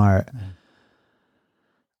 that's smart.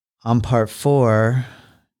 On part 4,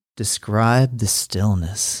 describe the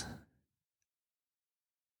stillness.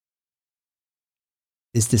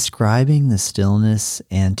 Is describing the stillness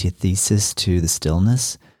antithesis to the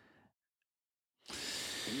stillness?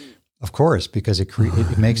 Of course, because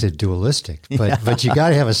it makes it dualistic. But you got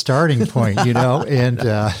to have a starting point, and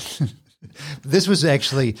This was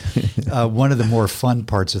actually one of the more fun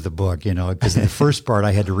parts of the book, because in the first part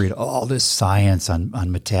I had to read all this science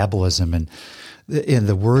on metabolism, and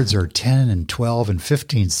the words are 10 and 12 and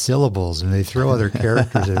 15 syllables, and they throw other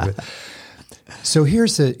characters in it. So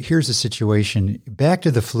here's a situation. Back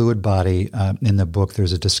to the fluid body, in the book,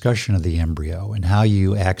 there's a discussion of the embryo and how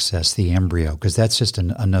you access the embryo, because that's just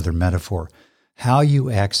another metaphor. How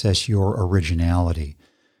you access your originality.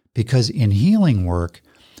 Because in healing work,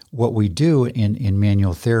 what we do in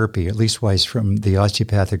manual therapy, at least wise from the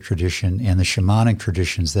osteopathic tradition and the shamanic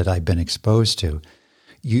traditions that I've been exposed to,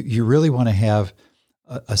 you really want to have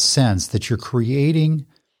a sense that you're creating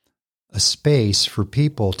a space for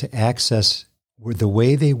people to access the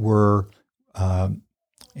way they were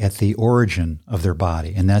at the origin of their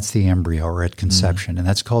body, and that's the embryo or at conception, and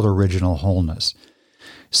that's called original wholeness.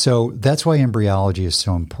 So that's why embryology is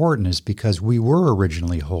so important, is because we were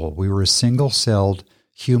originally whole. We were a single-celled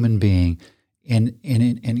human being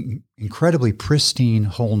in incredibly pristine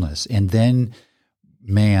wholeness. And then,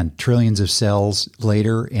 trillions of cells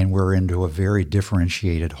later, and we're into a very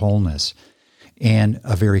differentiated wholeness and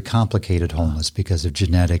a very complicated wholeness because of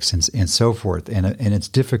genetics and so forth. And it's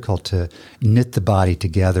difficult to knit the body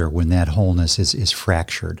together when that wholeness is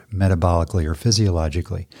fractured metabolically or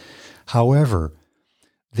physiologically. However,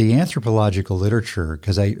 the anthropological literature,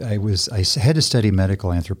 because I had to study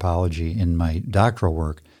medical anthropology in my doctoral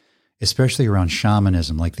work, especially around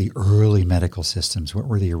shamanism, like the early medical systems. What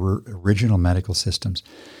were the original medical systems?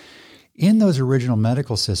 In those original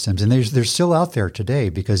medical systems, and they're still out there today,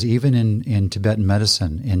 because even in Tibetan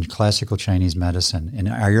medicine, in classical Chinese medicine, in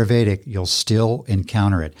Ayurvedic, you'll still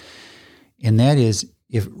encounter it. And that is,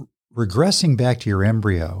 if regressing back to your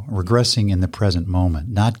embryo, regressing in the present moment,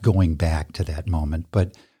 not going back to that moment,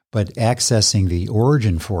 but accessing the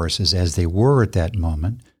origin forces as they were at that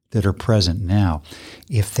moment that are present now.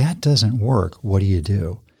 If that doesn't work, what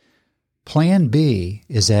do? Plan B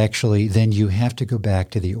is actually, then you have to go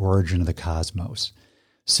back to the origin of the cosmos.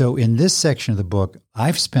 So in this section of the book,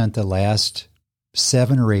 I've spent the last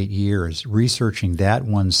 7 or 8 years researching that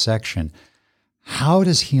one section. How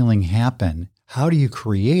does healing happen? How do you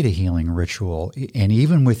create a healing ritual, and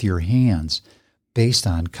even with your hands, based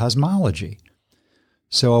on cosmology?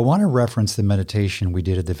 So I want to reference the meditation we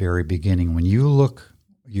did at the very beginning. When you look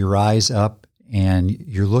your eyes up and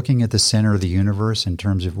you're looking at the center of the universe in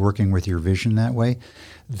terms of working with your vision that way,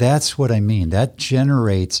 that's what I mean. That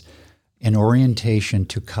generates an orientation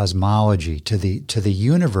to cosmology, to the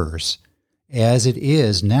universe as it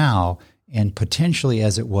is now and potentially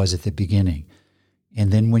as it was at the beginning.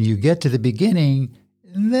 And then when you get to the beginning,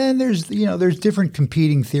 then there's different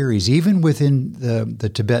competing theories. Even within the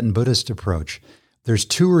Tibetan Buddhist approach, there's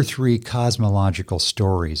 2 or 3 cosmological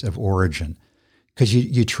stories of origin, because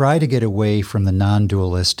you try to get away from the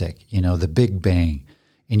non-dualistic, the Big Bang,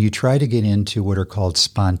 and you try to get into what are called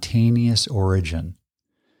spontaneous origin.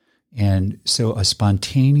 And so a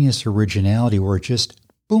spontaneous originality where it just,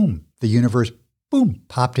 boom, the universe, boom,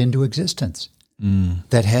 popped into existence.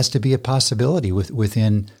 That has to be a possibility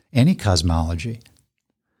within any cosmology.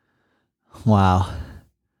 Wow.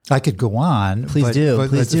 I could go on. Please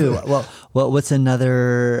do. Well, what's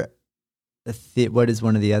another, what is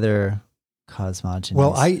one of the other cosmogonies?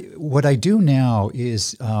 Well, what I do now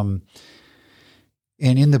is, and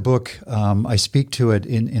in the book, I speak to it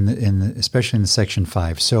especially in the section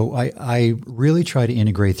 5. So I really try to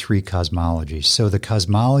integrate 3 cosmologies. So the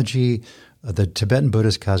cosmology, the Tibetan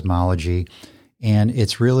Buddhist cosmology, and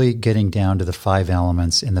it's really getting down to the 5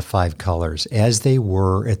 elements and the 5 colors as they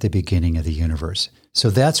were at the beginning of the universe. So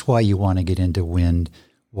that's why you want to get into wind,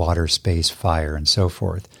 water, space, fire, and so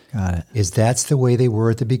forth. Got it. That's the way they were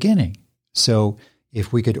at the beginning. So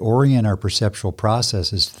if we could orient our perceptual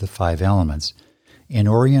processes to the 5 elements and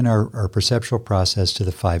orient our perceptual process to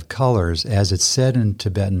the 5 colors, as it's said in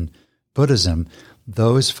Tibetan Buddhism,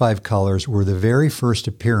 those 5 colors were the very first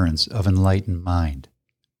appearance of enlightened mind.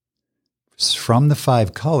 From the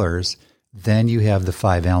 5 colors, then you have the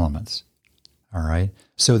 5 elements. All right?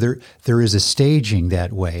 So there is a staging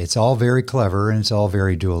that way. It's all very clever and it's all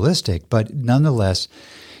very dualistic, but nonetheless,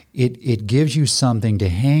 it gives you something to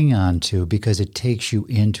hang on to because it takes you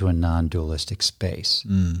into a non-dualistic space.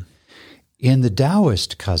 In the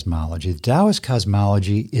Taoist cosmology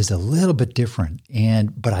is a little bit different,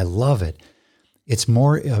 but I love it. It's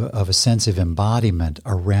more of a sense of embodiment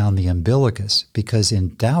around the umbilicus, because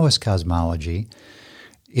in Taoist cosmology,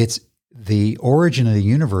 it's the origin of the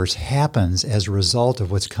universe happens as a result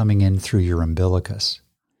of what's coming in through your umbilicus.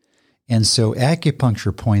 And so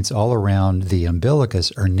acupuncture points all around the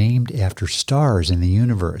umbilicus are named after stars in the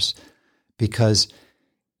universe, because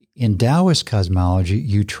In Taoist cosmology,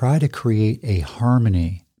 you try to create a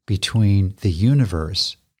harmony between the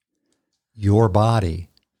universe, your body,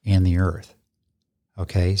 and the earth.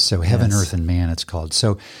 Okay, so heaven, earth, and man, it's called.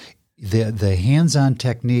 So the hands-on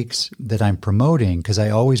techniques that I'm promoting, because I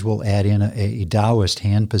always will add in a Taoist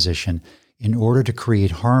hand position in order to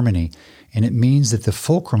create harmony, and it means that the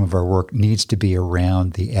fulcrum of our work needs to be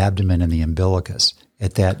around the abdomen and the umbilicus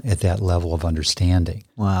at that level of understanding.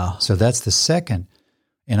 Wow. So that's the second.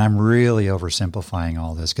 And I'm really oversimplifying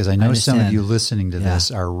all this because I know some of you listening to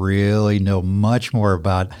this really know much more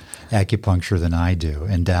about acupuncture than I do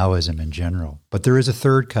and Taoism in general. But there is a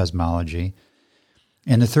third cosmology,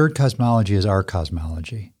 and the third cosmology is our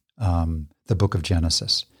cosmology, the Book of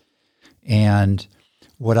Genesis. And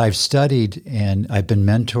what I've studied, and I've been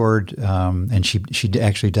mentored, and she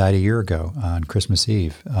actually died a year ago on Christmas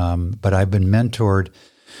Eve, but I've been mentored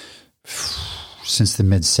since the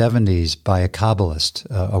mid-'70s by a Kabbalist,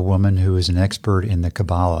 a woman who is an expert in the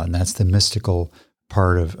Kabbalah, and that's the mystical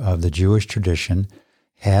part of the Jewish tradition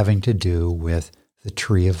having to do with the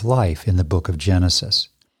tree of life in the Book of Genesis.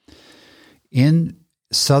 In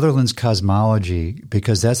Sutherland's cosmology,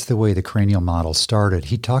 because that's the way the cranial model started,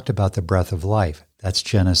 he talked about the breath of life. That's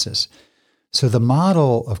Genesis. So the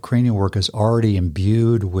model of cranial work is already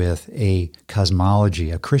imbued with a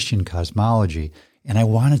cosmology, a Christian cosmology, and I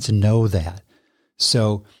wanted to know that.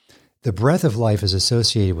 So the breath of life is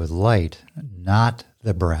associated with light, not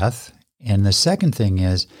the breath. And the second thing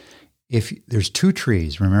is, if there's two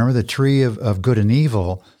trees, remember the tree of good and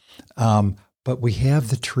evil, but we have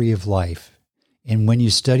the tree of life. And when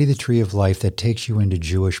you study the tree of life, that takes you into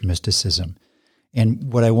Jewish mysticism.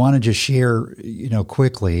 And what I want to just share,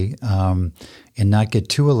 quickly, and not get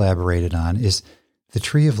too elaborated on, is the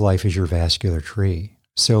tree of life is your vascular tree.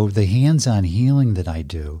 So the hands-on healing that I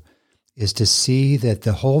do is to see that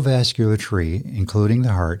the whole vascular tree, including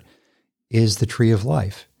the heart, is the tree of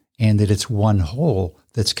life, and that it's one whole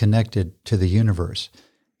that's connected to the universe.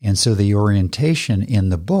 And so the orientation in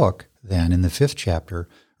the book, then, in the 5th chapter,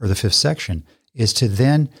 or the 5th section, is to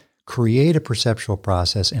then create a perceptual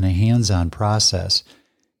process and a hands-on process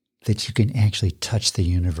that you can actually touch the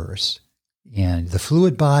universe. And the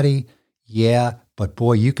fluid body, but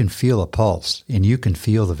boy, you can feel a pulse, and you can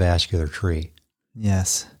feel the vascular tree.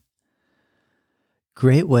 Yes.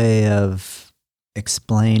 Great way of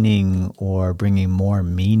explaining or bringing more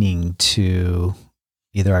meaning to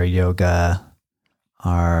either our yoga,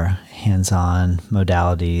 our hands-on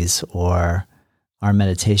modalities, or our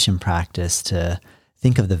meditation practice, to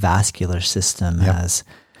think of the vascular system as,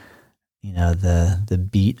 the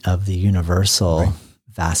beat of the universal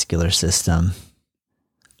vascular system.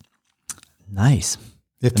 Nice.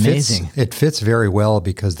 Amazing. It fits very well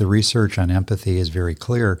because the research on empathy is very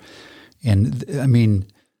clear. And I mean,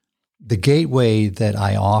 the gateway that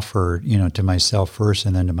I offer, to myself first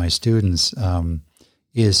and then to my students,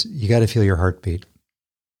 is you got to feel your heartbeat.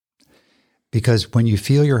 Because when you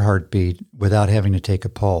feel your heartbeat without having to take a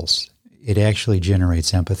pulse, it actually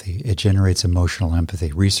generates empathy. It generates emotional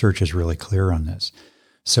empathy. Research is really clear on this.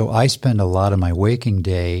 So I spend a lot of my waking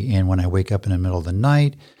day, and when I wake up in the middle of the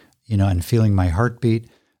night, and feeling my heartbeat,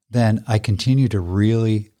 then I continue to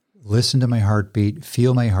really listen to my heartbeat,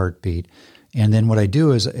 feel my heartbeat. And then what I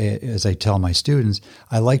do is, as I tell my students,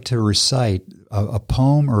 I like to recite a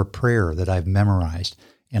poem or a prayer that I've memorized.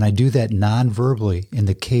 And I do that non-verbally in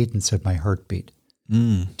the cadence of my heartbeat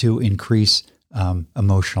to increase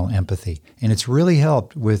emotional empathy. And it's really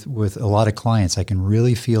helped with a lot of clients. I can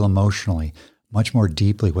really feel emotionally much more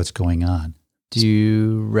deeply what's going on. Do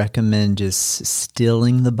you recommend just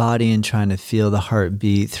stilling the body and trying to feel the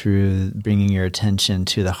heartbeat through bringing your attention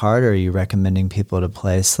to the heart, or are you recommending people to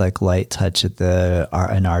place like light touch at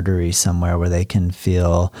an artery somewhere where they can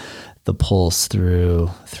feel the pulse through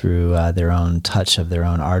their own touch of their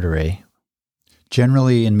own artery?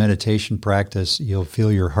 Generally, in meditation practice, you'll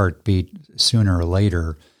feel your heartbeat sooner or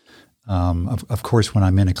later. Of course, when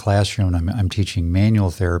I'm in a classroom and I'm teaching manual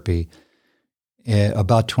therapy,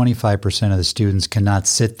 about 25% of the students cannot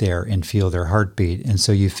sit there and feel their heartbeat. And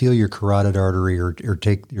so you feel your carotid artery or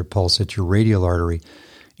take your pulse at your radial artery.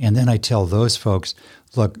 And then I tell those folks,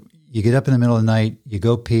 look, you get up in the middle of the night, you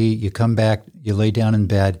go pee, you come back, you lay down in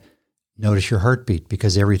bed, notice your heartbeat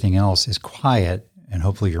because everything else is quiet and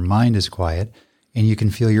hopefully your mind is quiet and you can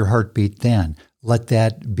feel your heartbeat then. Let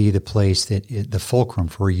that be the place the fulcrum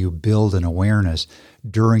for you build an awareness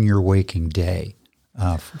during your waking day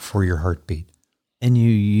for your heartbeat. And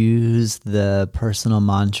you use the personal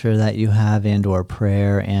mantra that you have and or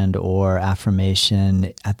prayer and or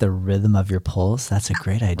affirmation at the rhythm of your pulse. That's a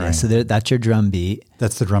great idea. Right. So that's your drum beat.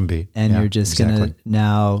 That's the drum beat. And you're just going to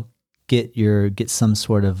now get some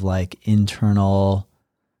sort of like internal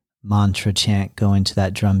mantra chant going to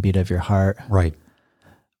that drum beat of your heart. Right.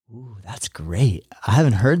 Ooh, that's great. I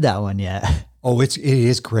haven't heard that one yet. Oh, it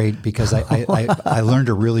is great because I learned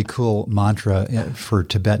a really cool mantra for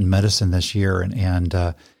Tibetan medicine this year, and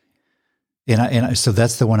so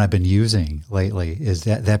that's the one I've been using lately, is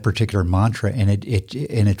that particular mantra, and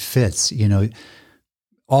it fits. You know,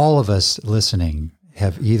 all of us listening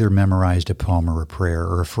have either memorized a poem or a prayer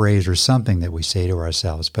or a phrase or something that we say to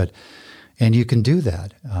ourselves, and you can do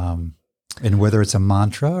that, and whether it's a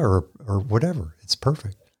mantra or whatever, it's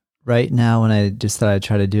perfect. Right now, when I just thought I'd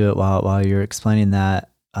try to do it while you're explaining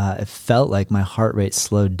that, it felt like my heart rate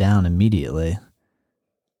slowed down immediately.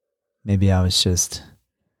 Maybe I was just...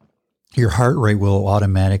 Your heart rate will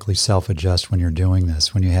automatically self-adjust when you're doing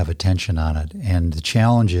this, when you have attention on it. And the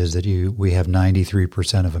challenge is that we have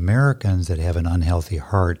 93% of Americans that have an unhealthy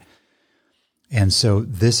heart. And so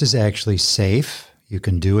this is actually safe. You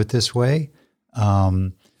can do it this way.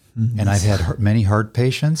 And I've had many heart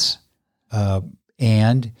patients,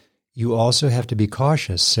 and you also have to be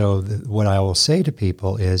cautious. So what I will say to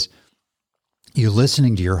people is, you're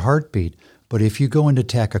listening to your heartbeat, but if you go into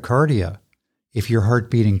tachycardia, if your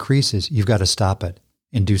heartbeat increases, you've got to stop it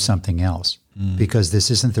and do something else, because this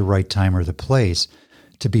isn't the right time or the place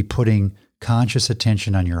to be putting conscious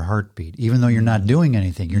attention on your heartbeat, even though you're not doing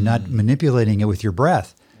anything. You're not manipulating it with your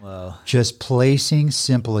breath. Wow. Just placing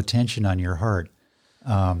simple attention on your heart.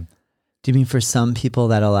 Do you mean for some people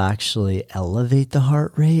that'll actually elevate the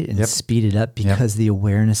heart rate and speed it up because the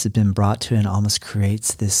awareness has been brought to it and almost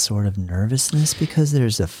creates this sort of nervousness because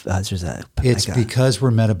there's a It's because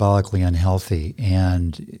we're metabolically unhealthy,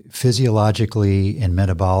 and physiologically and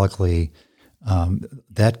metabolically,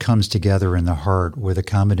 that comes together in the heart with a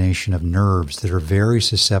combination of nerves that are very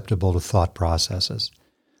susceptible to thought processes.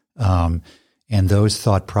 And those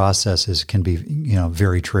thought processes can be,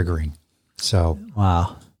 very triggering. So,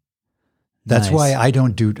 wow. That's why I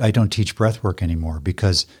don't teach breath work anymore,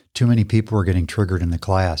 because too many people were getting triggered in the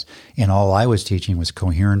class, and all I was teaching was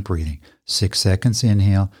coherent breathing. 6 seconds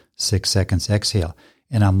inhale, 6 seconds exhale.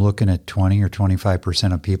 And I'm looking at 20 or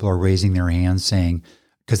 25% of people are raising their hands saying,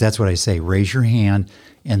 because that's what I say, raise your hand,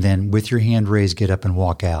 and then with your hand raised, get up and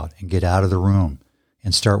walk out and get out of the room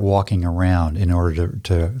and start walking around in order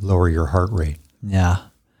to lower your heart rate. Yeah.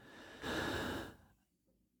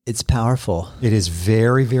 It's powerful. It is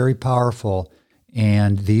very, very powerful.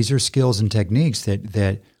 And these are skills and techniques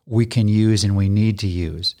that we can use and we need to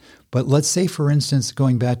use. But let's say, for instance,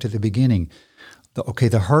 going back to the beginning,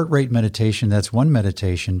 the heart rate meditation, that's one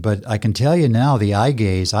meditation. But I can tell you now, the eye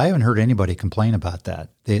gaze, I haven't heard anybody complain about that.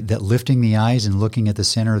 That lifting the eyes and looking at the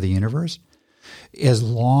center of the universe, as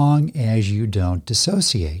long as you don't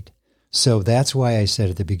dissociate. So that's why I said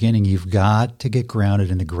at the beginning, you've got to get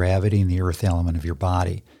grounded in the gravity and the earth element of your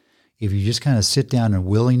body. If you just kind of sit down and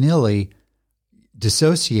willy-nilly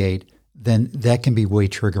dissociate, then that can be way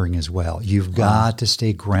triggering as well. You've got to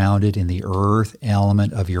stay grounded in the earth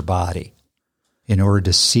element of your body in order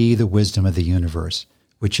to see the wisdom of the universe,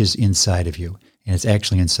 which is inside of you, and it's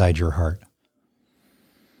actually inside your heart.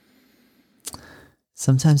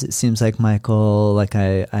 Sometimes it seems like, Michael, like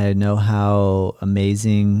I know how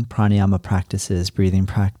amazing pranayama practice is, breathing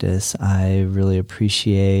practice. I really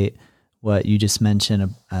appreciate what you just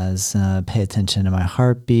mentioned as pay attention to my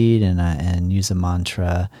heartbeat and use a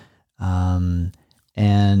mantra. And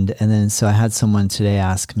then so I had someone today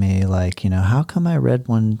ask me, like, how come I read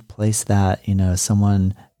one place that,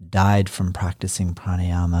 someone died from practicing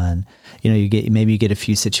pranayama, and you get a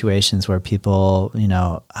few situations where people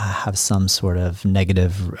have some sort of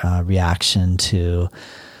negative reaction to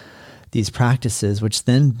these practices, which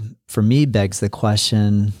then for me begs the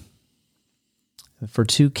question, if we're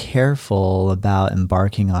too careful about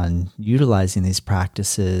embarking on utilizing these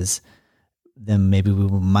practices, then maybe we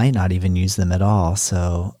might not even use them at all.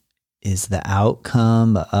 So is the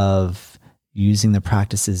outcome of using the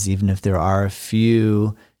practices, even if there are a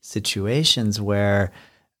few situations where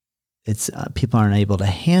it's people aren't able to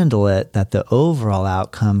handle it, that the overall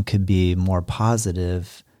outcome could be more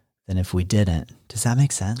positive than if we didn't? Does that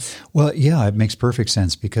make sense? Well, yeah, it makes perfect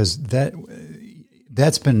sense, because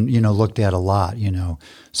that's been, looked at a lot,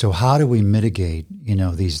 So how do we mitigate,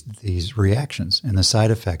 these reactions and the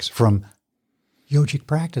side effects from yogic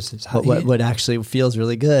practices? What actually feels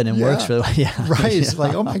really good and works really well. Yeah. Right. It's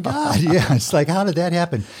like, oh my God. Yeah. It's like, how did that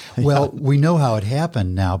happen? Well, we know how it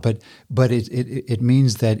happened now, but it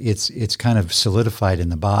means that it's kind of solidified in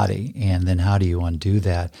the body. And then how do you undo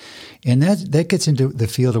that? And that gets into the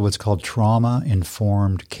field of what's called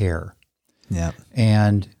trauma-informed care. Yeah.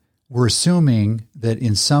 And we're assuming that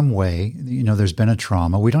in some way, there's been a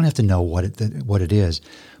trauma. We don't have to know what it is,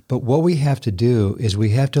 but what we have to do is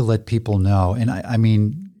we have to let people know. And I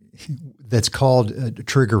mean, that's called a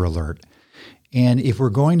trigger alert. And if we're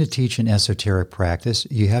going to teach an esoteric practice,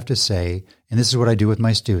 you have to say, and this is what I do with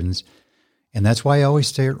my students, and that's why I always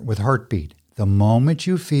start with heartbeat. The moment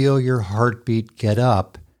you feel your heartbeat get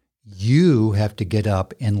up, you have to get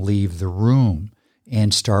up and leave the room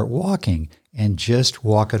and start walking and just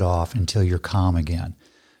walk it off until you're calm again.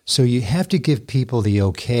 So you have to give people the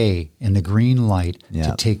okay and the green light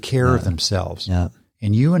to take care of themselves. Yep.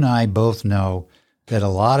 And you and I both know that a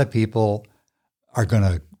lot of people are going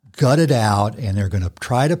to gut it out and they're going to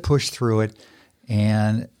try to push through it.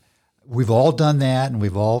 And we've all done that, and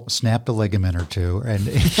we've all snapped a ligament or two. And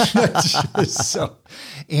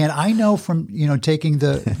and I know from taking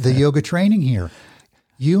the yoga training here,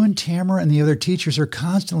 you and Tamara and the other teachers are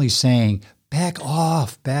constantly saying, back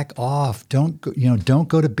off. Don't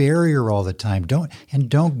go to barrier all the time.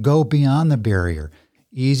 Don't go beyond the barrier.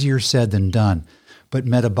 Easier said than done. But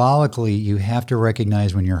metabolically, you have to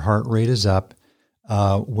recognize when your heart rate is up,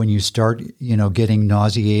 when you start, getting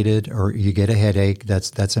nauseated or you get a headache,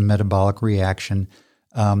 that's a metabolic reaction,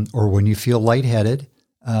 or when you feel lightheaded,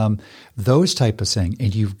 those type of things.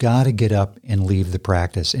 And you've got to get up and leave the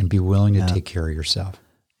practice and be willing to take care of yourself.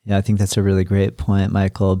 Yeah, I think that's a really great point,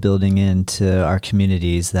 Michael, building into our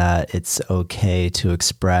communities that it's okay to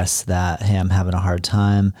express that, hey, I'm having a hard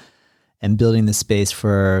time, and building the space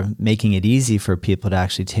for making it easy for people to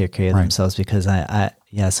actually take care of themselves. Because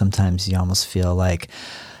sometimes you almost feel like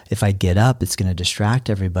if I get up, it's going to distract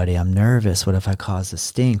everybody. I'm nervous. What if I cause a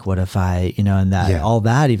stink? What if I, all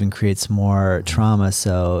that even creates more trauma.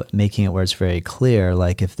 So making it where it's very clear,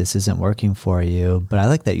 like if this isn't working for you, but I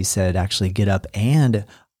like that you said actually get up and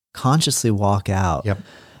consciously walk out. Yep.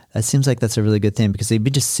 That seems like that's a really good thing, because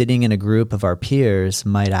maybe just sitting in a group of our peers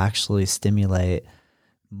might actually stimulate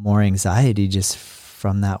more anxiety just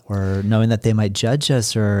from that word, knowing that they might judge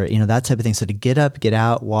us or, that type of thing. So to get up, get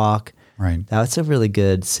out, walk, that's a really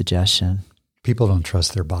good suggestion. People don't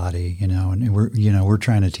trust their body, and we're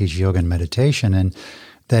trying to teach yoga and meditation, and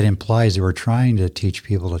that implies that we're trying to teach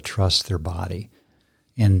people to trust their body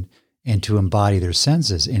and to embody their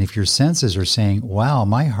senses. And if your senses are saying, wow,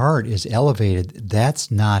 my heart is elevated, that's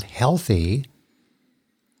not healthy,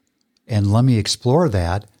 and let me explore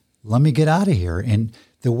that, let me get out of here. And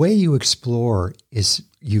the way you explore is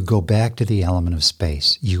you go back to the element of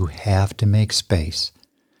space. You have to make space.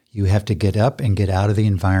 You have to get up and get out of the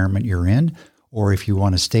environment you're in, or if you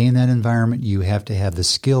want to stay in that environment, you have to have the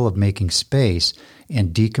skill of making space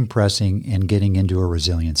and decompressing and getting into a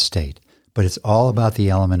resilient state. But it's all about the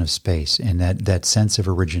element of space and that sense of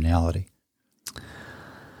originality.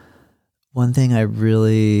 One thing I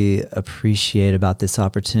really appreciate about this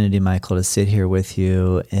opportunity, Michael, to sit here with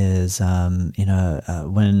you is, when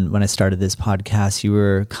I started this podcast, you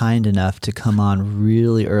were kind enough to come on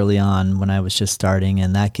really early on when I was just starting,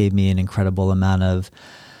 and that gave me an incredible amount of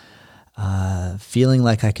feeling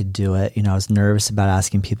like I could do it. I was nervous about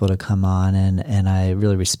asking people to come on, and I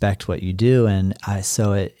really respect what you do,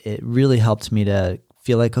 so it really helped me to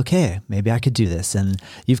feel like, okay, maybe I could do this. And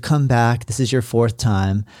you've come back. This is your fourth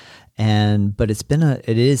time. But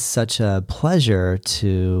it is such a pleasure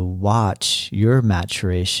to watch your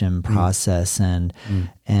maturation process, and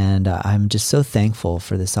I'm just so thankful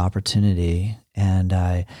for this opportunity. And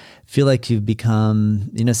I feel like you've become,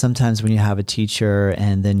 sometimes when you have a teacher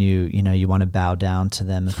and then you want to bow down to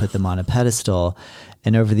them and put them on a pedestal.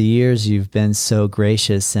 And over the years, you've been so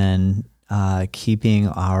gracious and keeping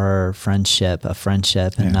our friendship a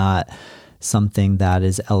friendship and not something that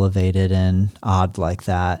is elevated and odd like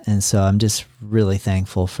that. And so I'm just really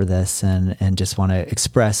thankful for this, and just want to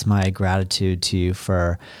express my gratitude to you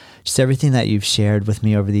for just everything that you've shared with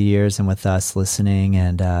me over the years and with us listening,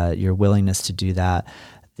 and your willingness to do that.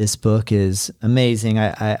 This book is amazing.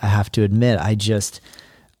 I have to admit, I just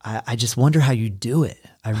wonder how you do it.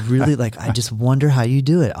 I really I just wonder how you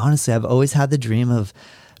do it. Honestly, I've always had the dream of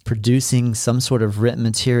producing some sort of written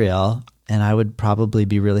material, and I would probably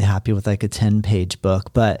be really happy with like a 10-page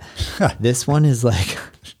book. But this one is like,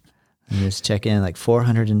 let me just check in, like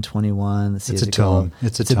 421. Let's see, it's a tome.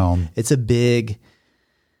 It's a tome. It's a big,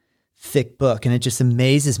 thick book, and it just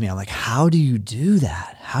amazes me. I'm like, how do you do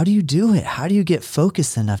that? How do you do it? How do you get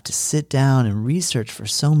focused enough to sit down and research for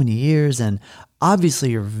so many years? And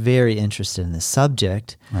obviously, you're very interested in this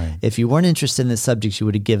subject. Right. If you weren't interested in this subject, you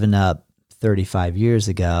would have given up 35 years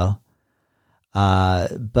ago.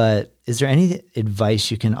 But is there any advice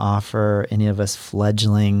you can offer any of us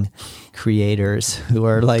fledgling creators who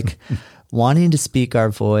are like wanting to speak our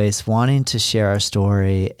voice, wanting to share our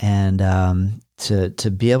story, and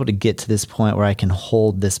to be able to get to this point where I can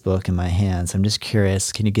hold this book in my hands. I'm just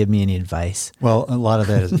curious, can you give me any advice? Well, a lot of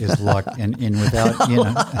that is luck, and without,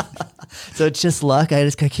 So it's just luck. I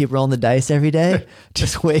just gotta keep rolling the dice every day.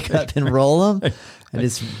 Just wake up and roll them. And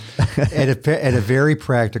it's at a very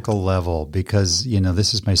practical level, because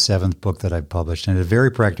this is my 7th book that I've published, and at a very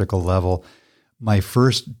practical level, my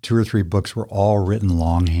first 2 or 3 books were all written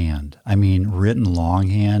longhand. I mean, written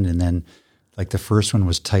longhand, and then like the first one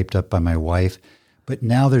was typed up by my wife. But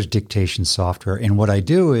now there's dictation software, and what I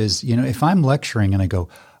do is, if I'm lecturing and I go,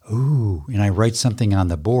 ooh, and I write something on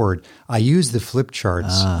the board, I use the flip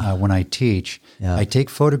charts when I teach. Yeah. I take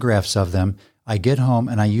photographs of them. I get home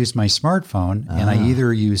and I use my smartphone, and I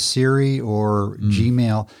either use Siri or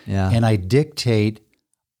Gmail, and I dictate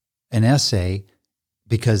an essay,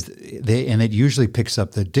 because it usually picks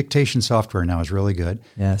up. The dictation software now is really good.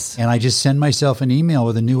 Yes. And I just send myself an email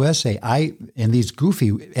with a new essay. In these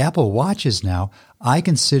goofy Apple Watches now, I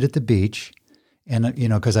can sit at the beach, and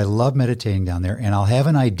because I love meditating down there, and I'll have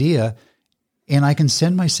an idea, and I can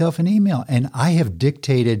send myself an email, and I have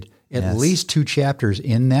dictated at least 2 chapters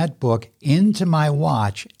in that book into my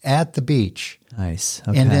watch at the beach. Nice.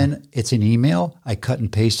 Okay. And then it's an email. I cut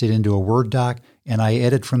and paste it into a Word doc, and I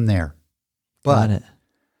edit from there. But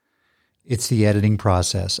it's the editing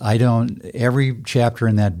process. Every chapter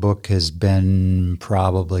in that book has been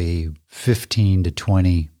probably 15 to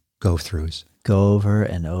 20 go-throughs. Go over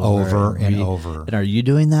and over. Over. And are you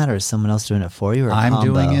doing that, or is someone else doing it for you? Or I'm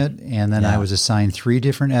combo? doing it, and then I was assigned 3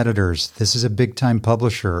 different editors. This is a big-time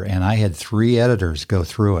publisher, and I had 3 editors go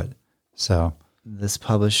through it. So this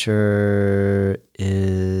publisher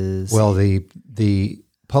is... Well, the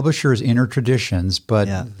publisher is Inner Traditions, but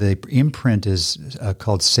the imprint is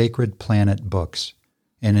called Sacred Planet Books,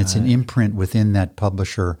 and it's an imprint within that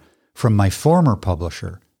publisher from my former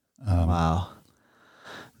publisher. Wow.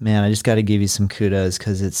 Man, I just got to give you some kudos,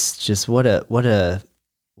 because it's just it's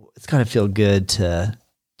got to feel good to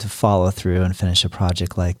follow through and finish a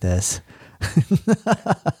project like this.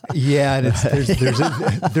 Yeah, and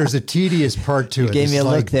there's a tedious part to it. You gave me a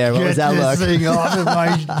look there. What was that look? Thing off of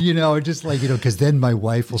my, just like, because then my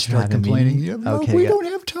wife will start complaining. We don't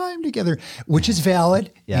have time together, which is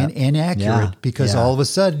valid and accurate, because all of a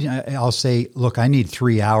sudden I'll say, look, I need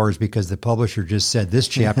 3 hours because the publisher just said this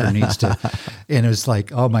chapter needs to, and it was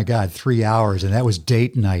like, oh my God, 3 hours, and that was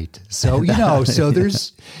date night. So so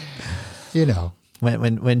there's,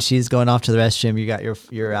 When she's going off to the restroom, you got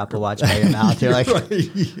your Apple Watch by your mouth. You're like,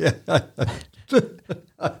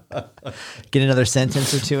 get another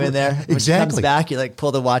sentence or 2 in there. When she comes back, you like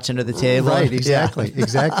pull the watch under the table. Right,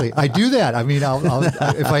 exactly. I do that. I mean, I'll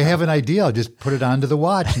if I have an idea, I'll just put it onto the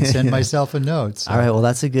watch and send myself a note. So. All right, well,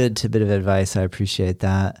 that's a good tidbit of advice. I appreciate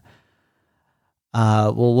that.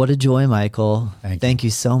 Well, what a joy, Michael. Thank you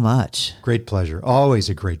so much. Great pleasure. Always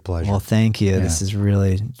a great pleasure. Well, thank you. Yeah. This has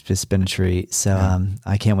really just been a treat. So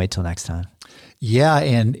I can't wait till next time. Yeah,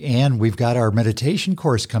 and we've got our meditation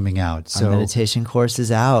course coming out. So our meditation course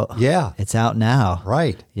is out. Yeah. It's out now.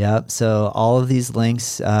 Right. Yep. So all of these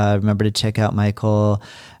links, remember to check out Michael.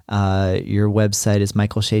 Your website is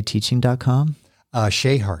michaelsheateaching.com.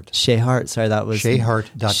 Shea Hart. Shea Hart. Sorry, that was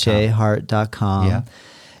SheaHart.com. SheaHart.com. Yeah.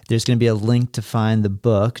 There's going to be a link to find the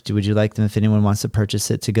book. Would you like them, if anyone wants to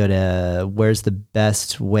purchase it, to go to, where's the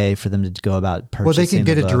best way for them to go about purchasing? Well, they can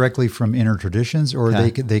get it directly from Inner Traditions, or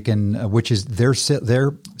they can, which is they're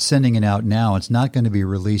sending it out now. It's not going to be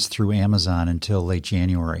released through Amazon until late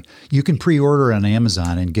January. You can pre-order on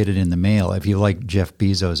Amazon and get it in the mail if you like Jeff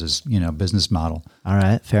Bezos's business model. All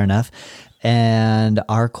right, fair enough. And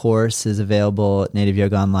our course is available at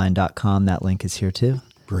nativeyogaonline.com. That link is here too.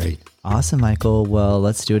 Great. Awesome, Michael. Well,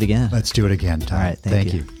 let's do it again. Let's do it again, Tom. All right,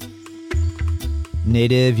 thank you.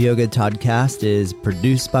 Native Yoga Toddcast is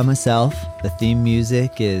produced by myself. The theme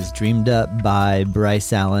music is dreamed up by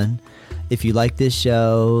Bryce Allen. If you like this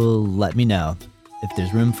show, let me know. If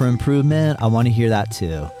there's room for improvement, I want to hear that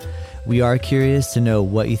too. We are curious to know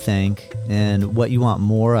what you think and what you want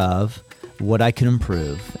more of, what I can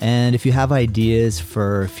improve. And if you have ideas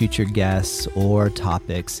for future guests or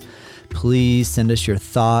topics, please send us your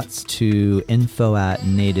thoughts to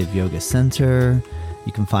info@Native Yoga Center.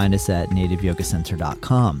 You can find us at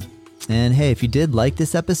nativeyogacenter.com. And hey, if you did like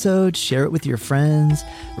this episode, share it with your friends,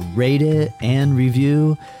 rate it and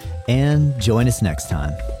review, and join us next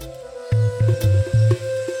time.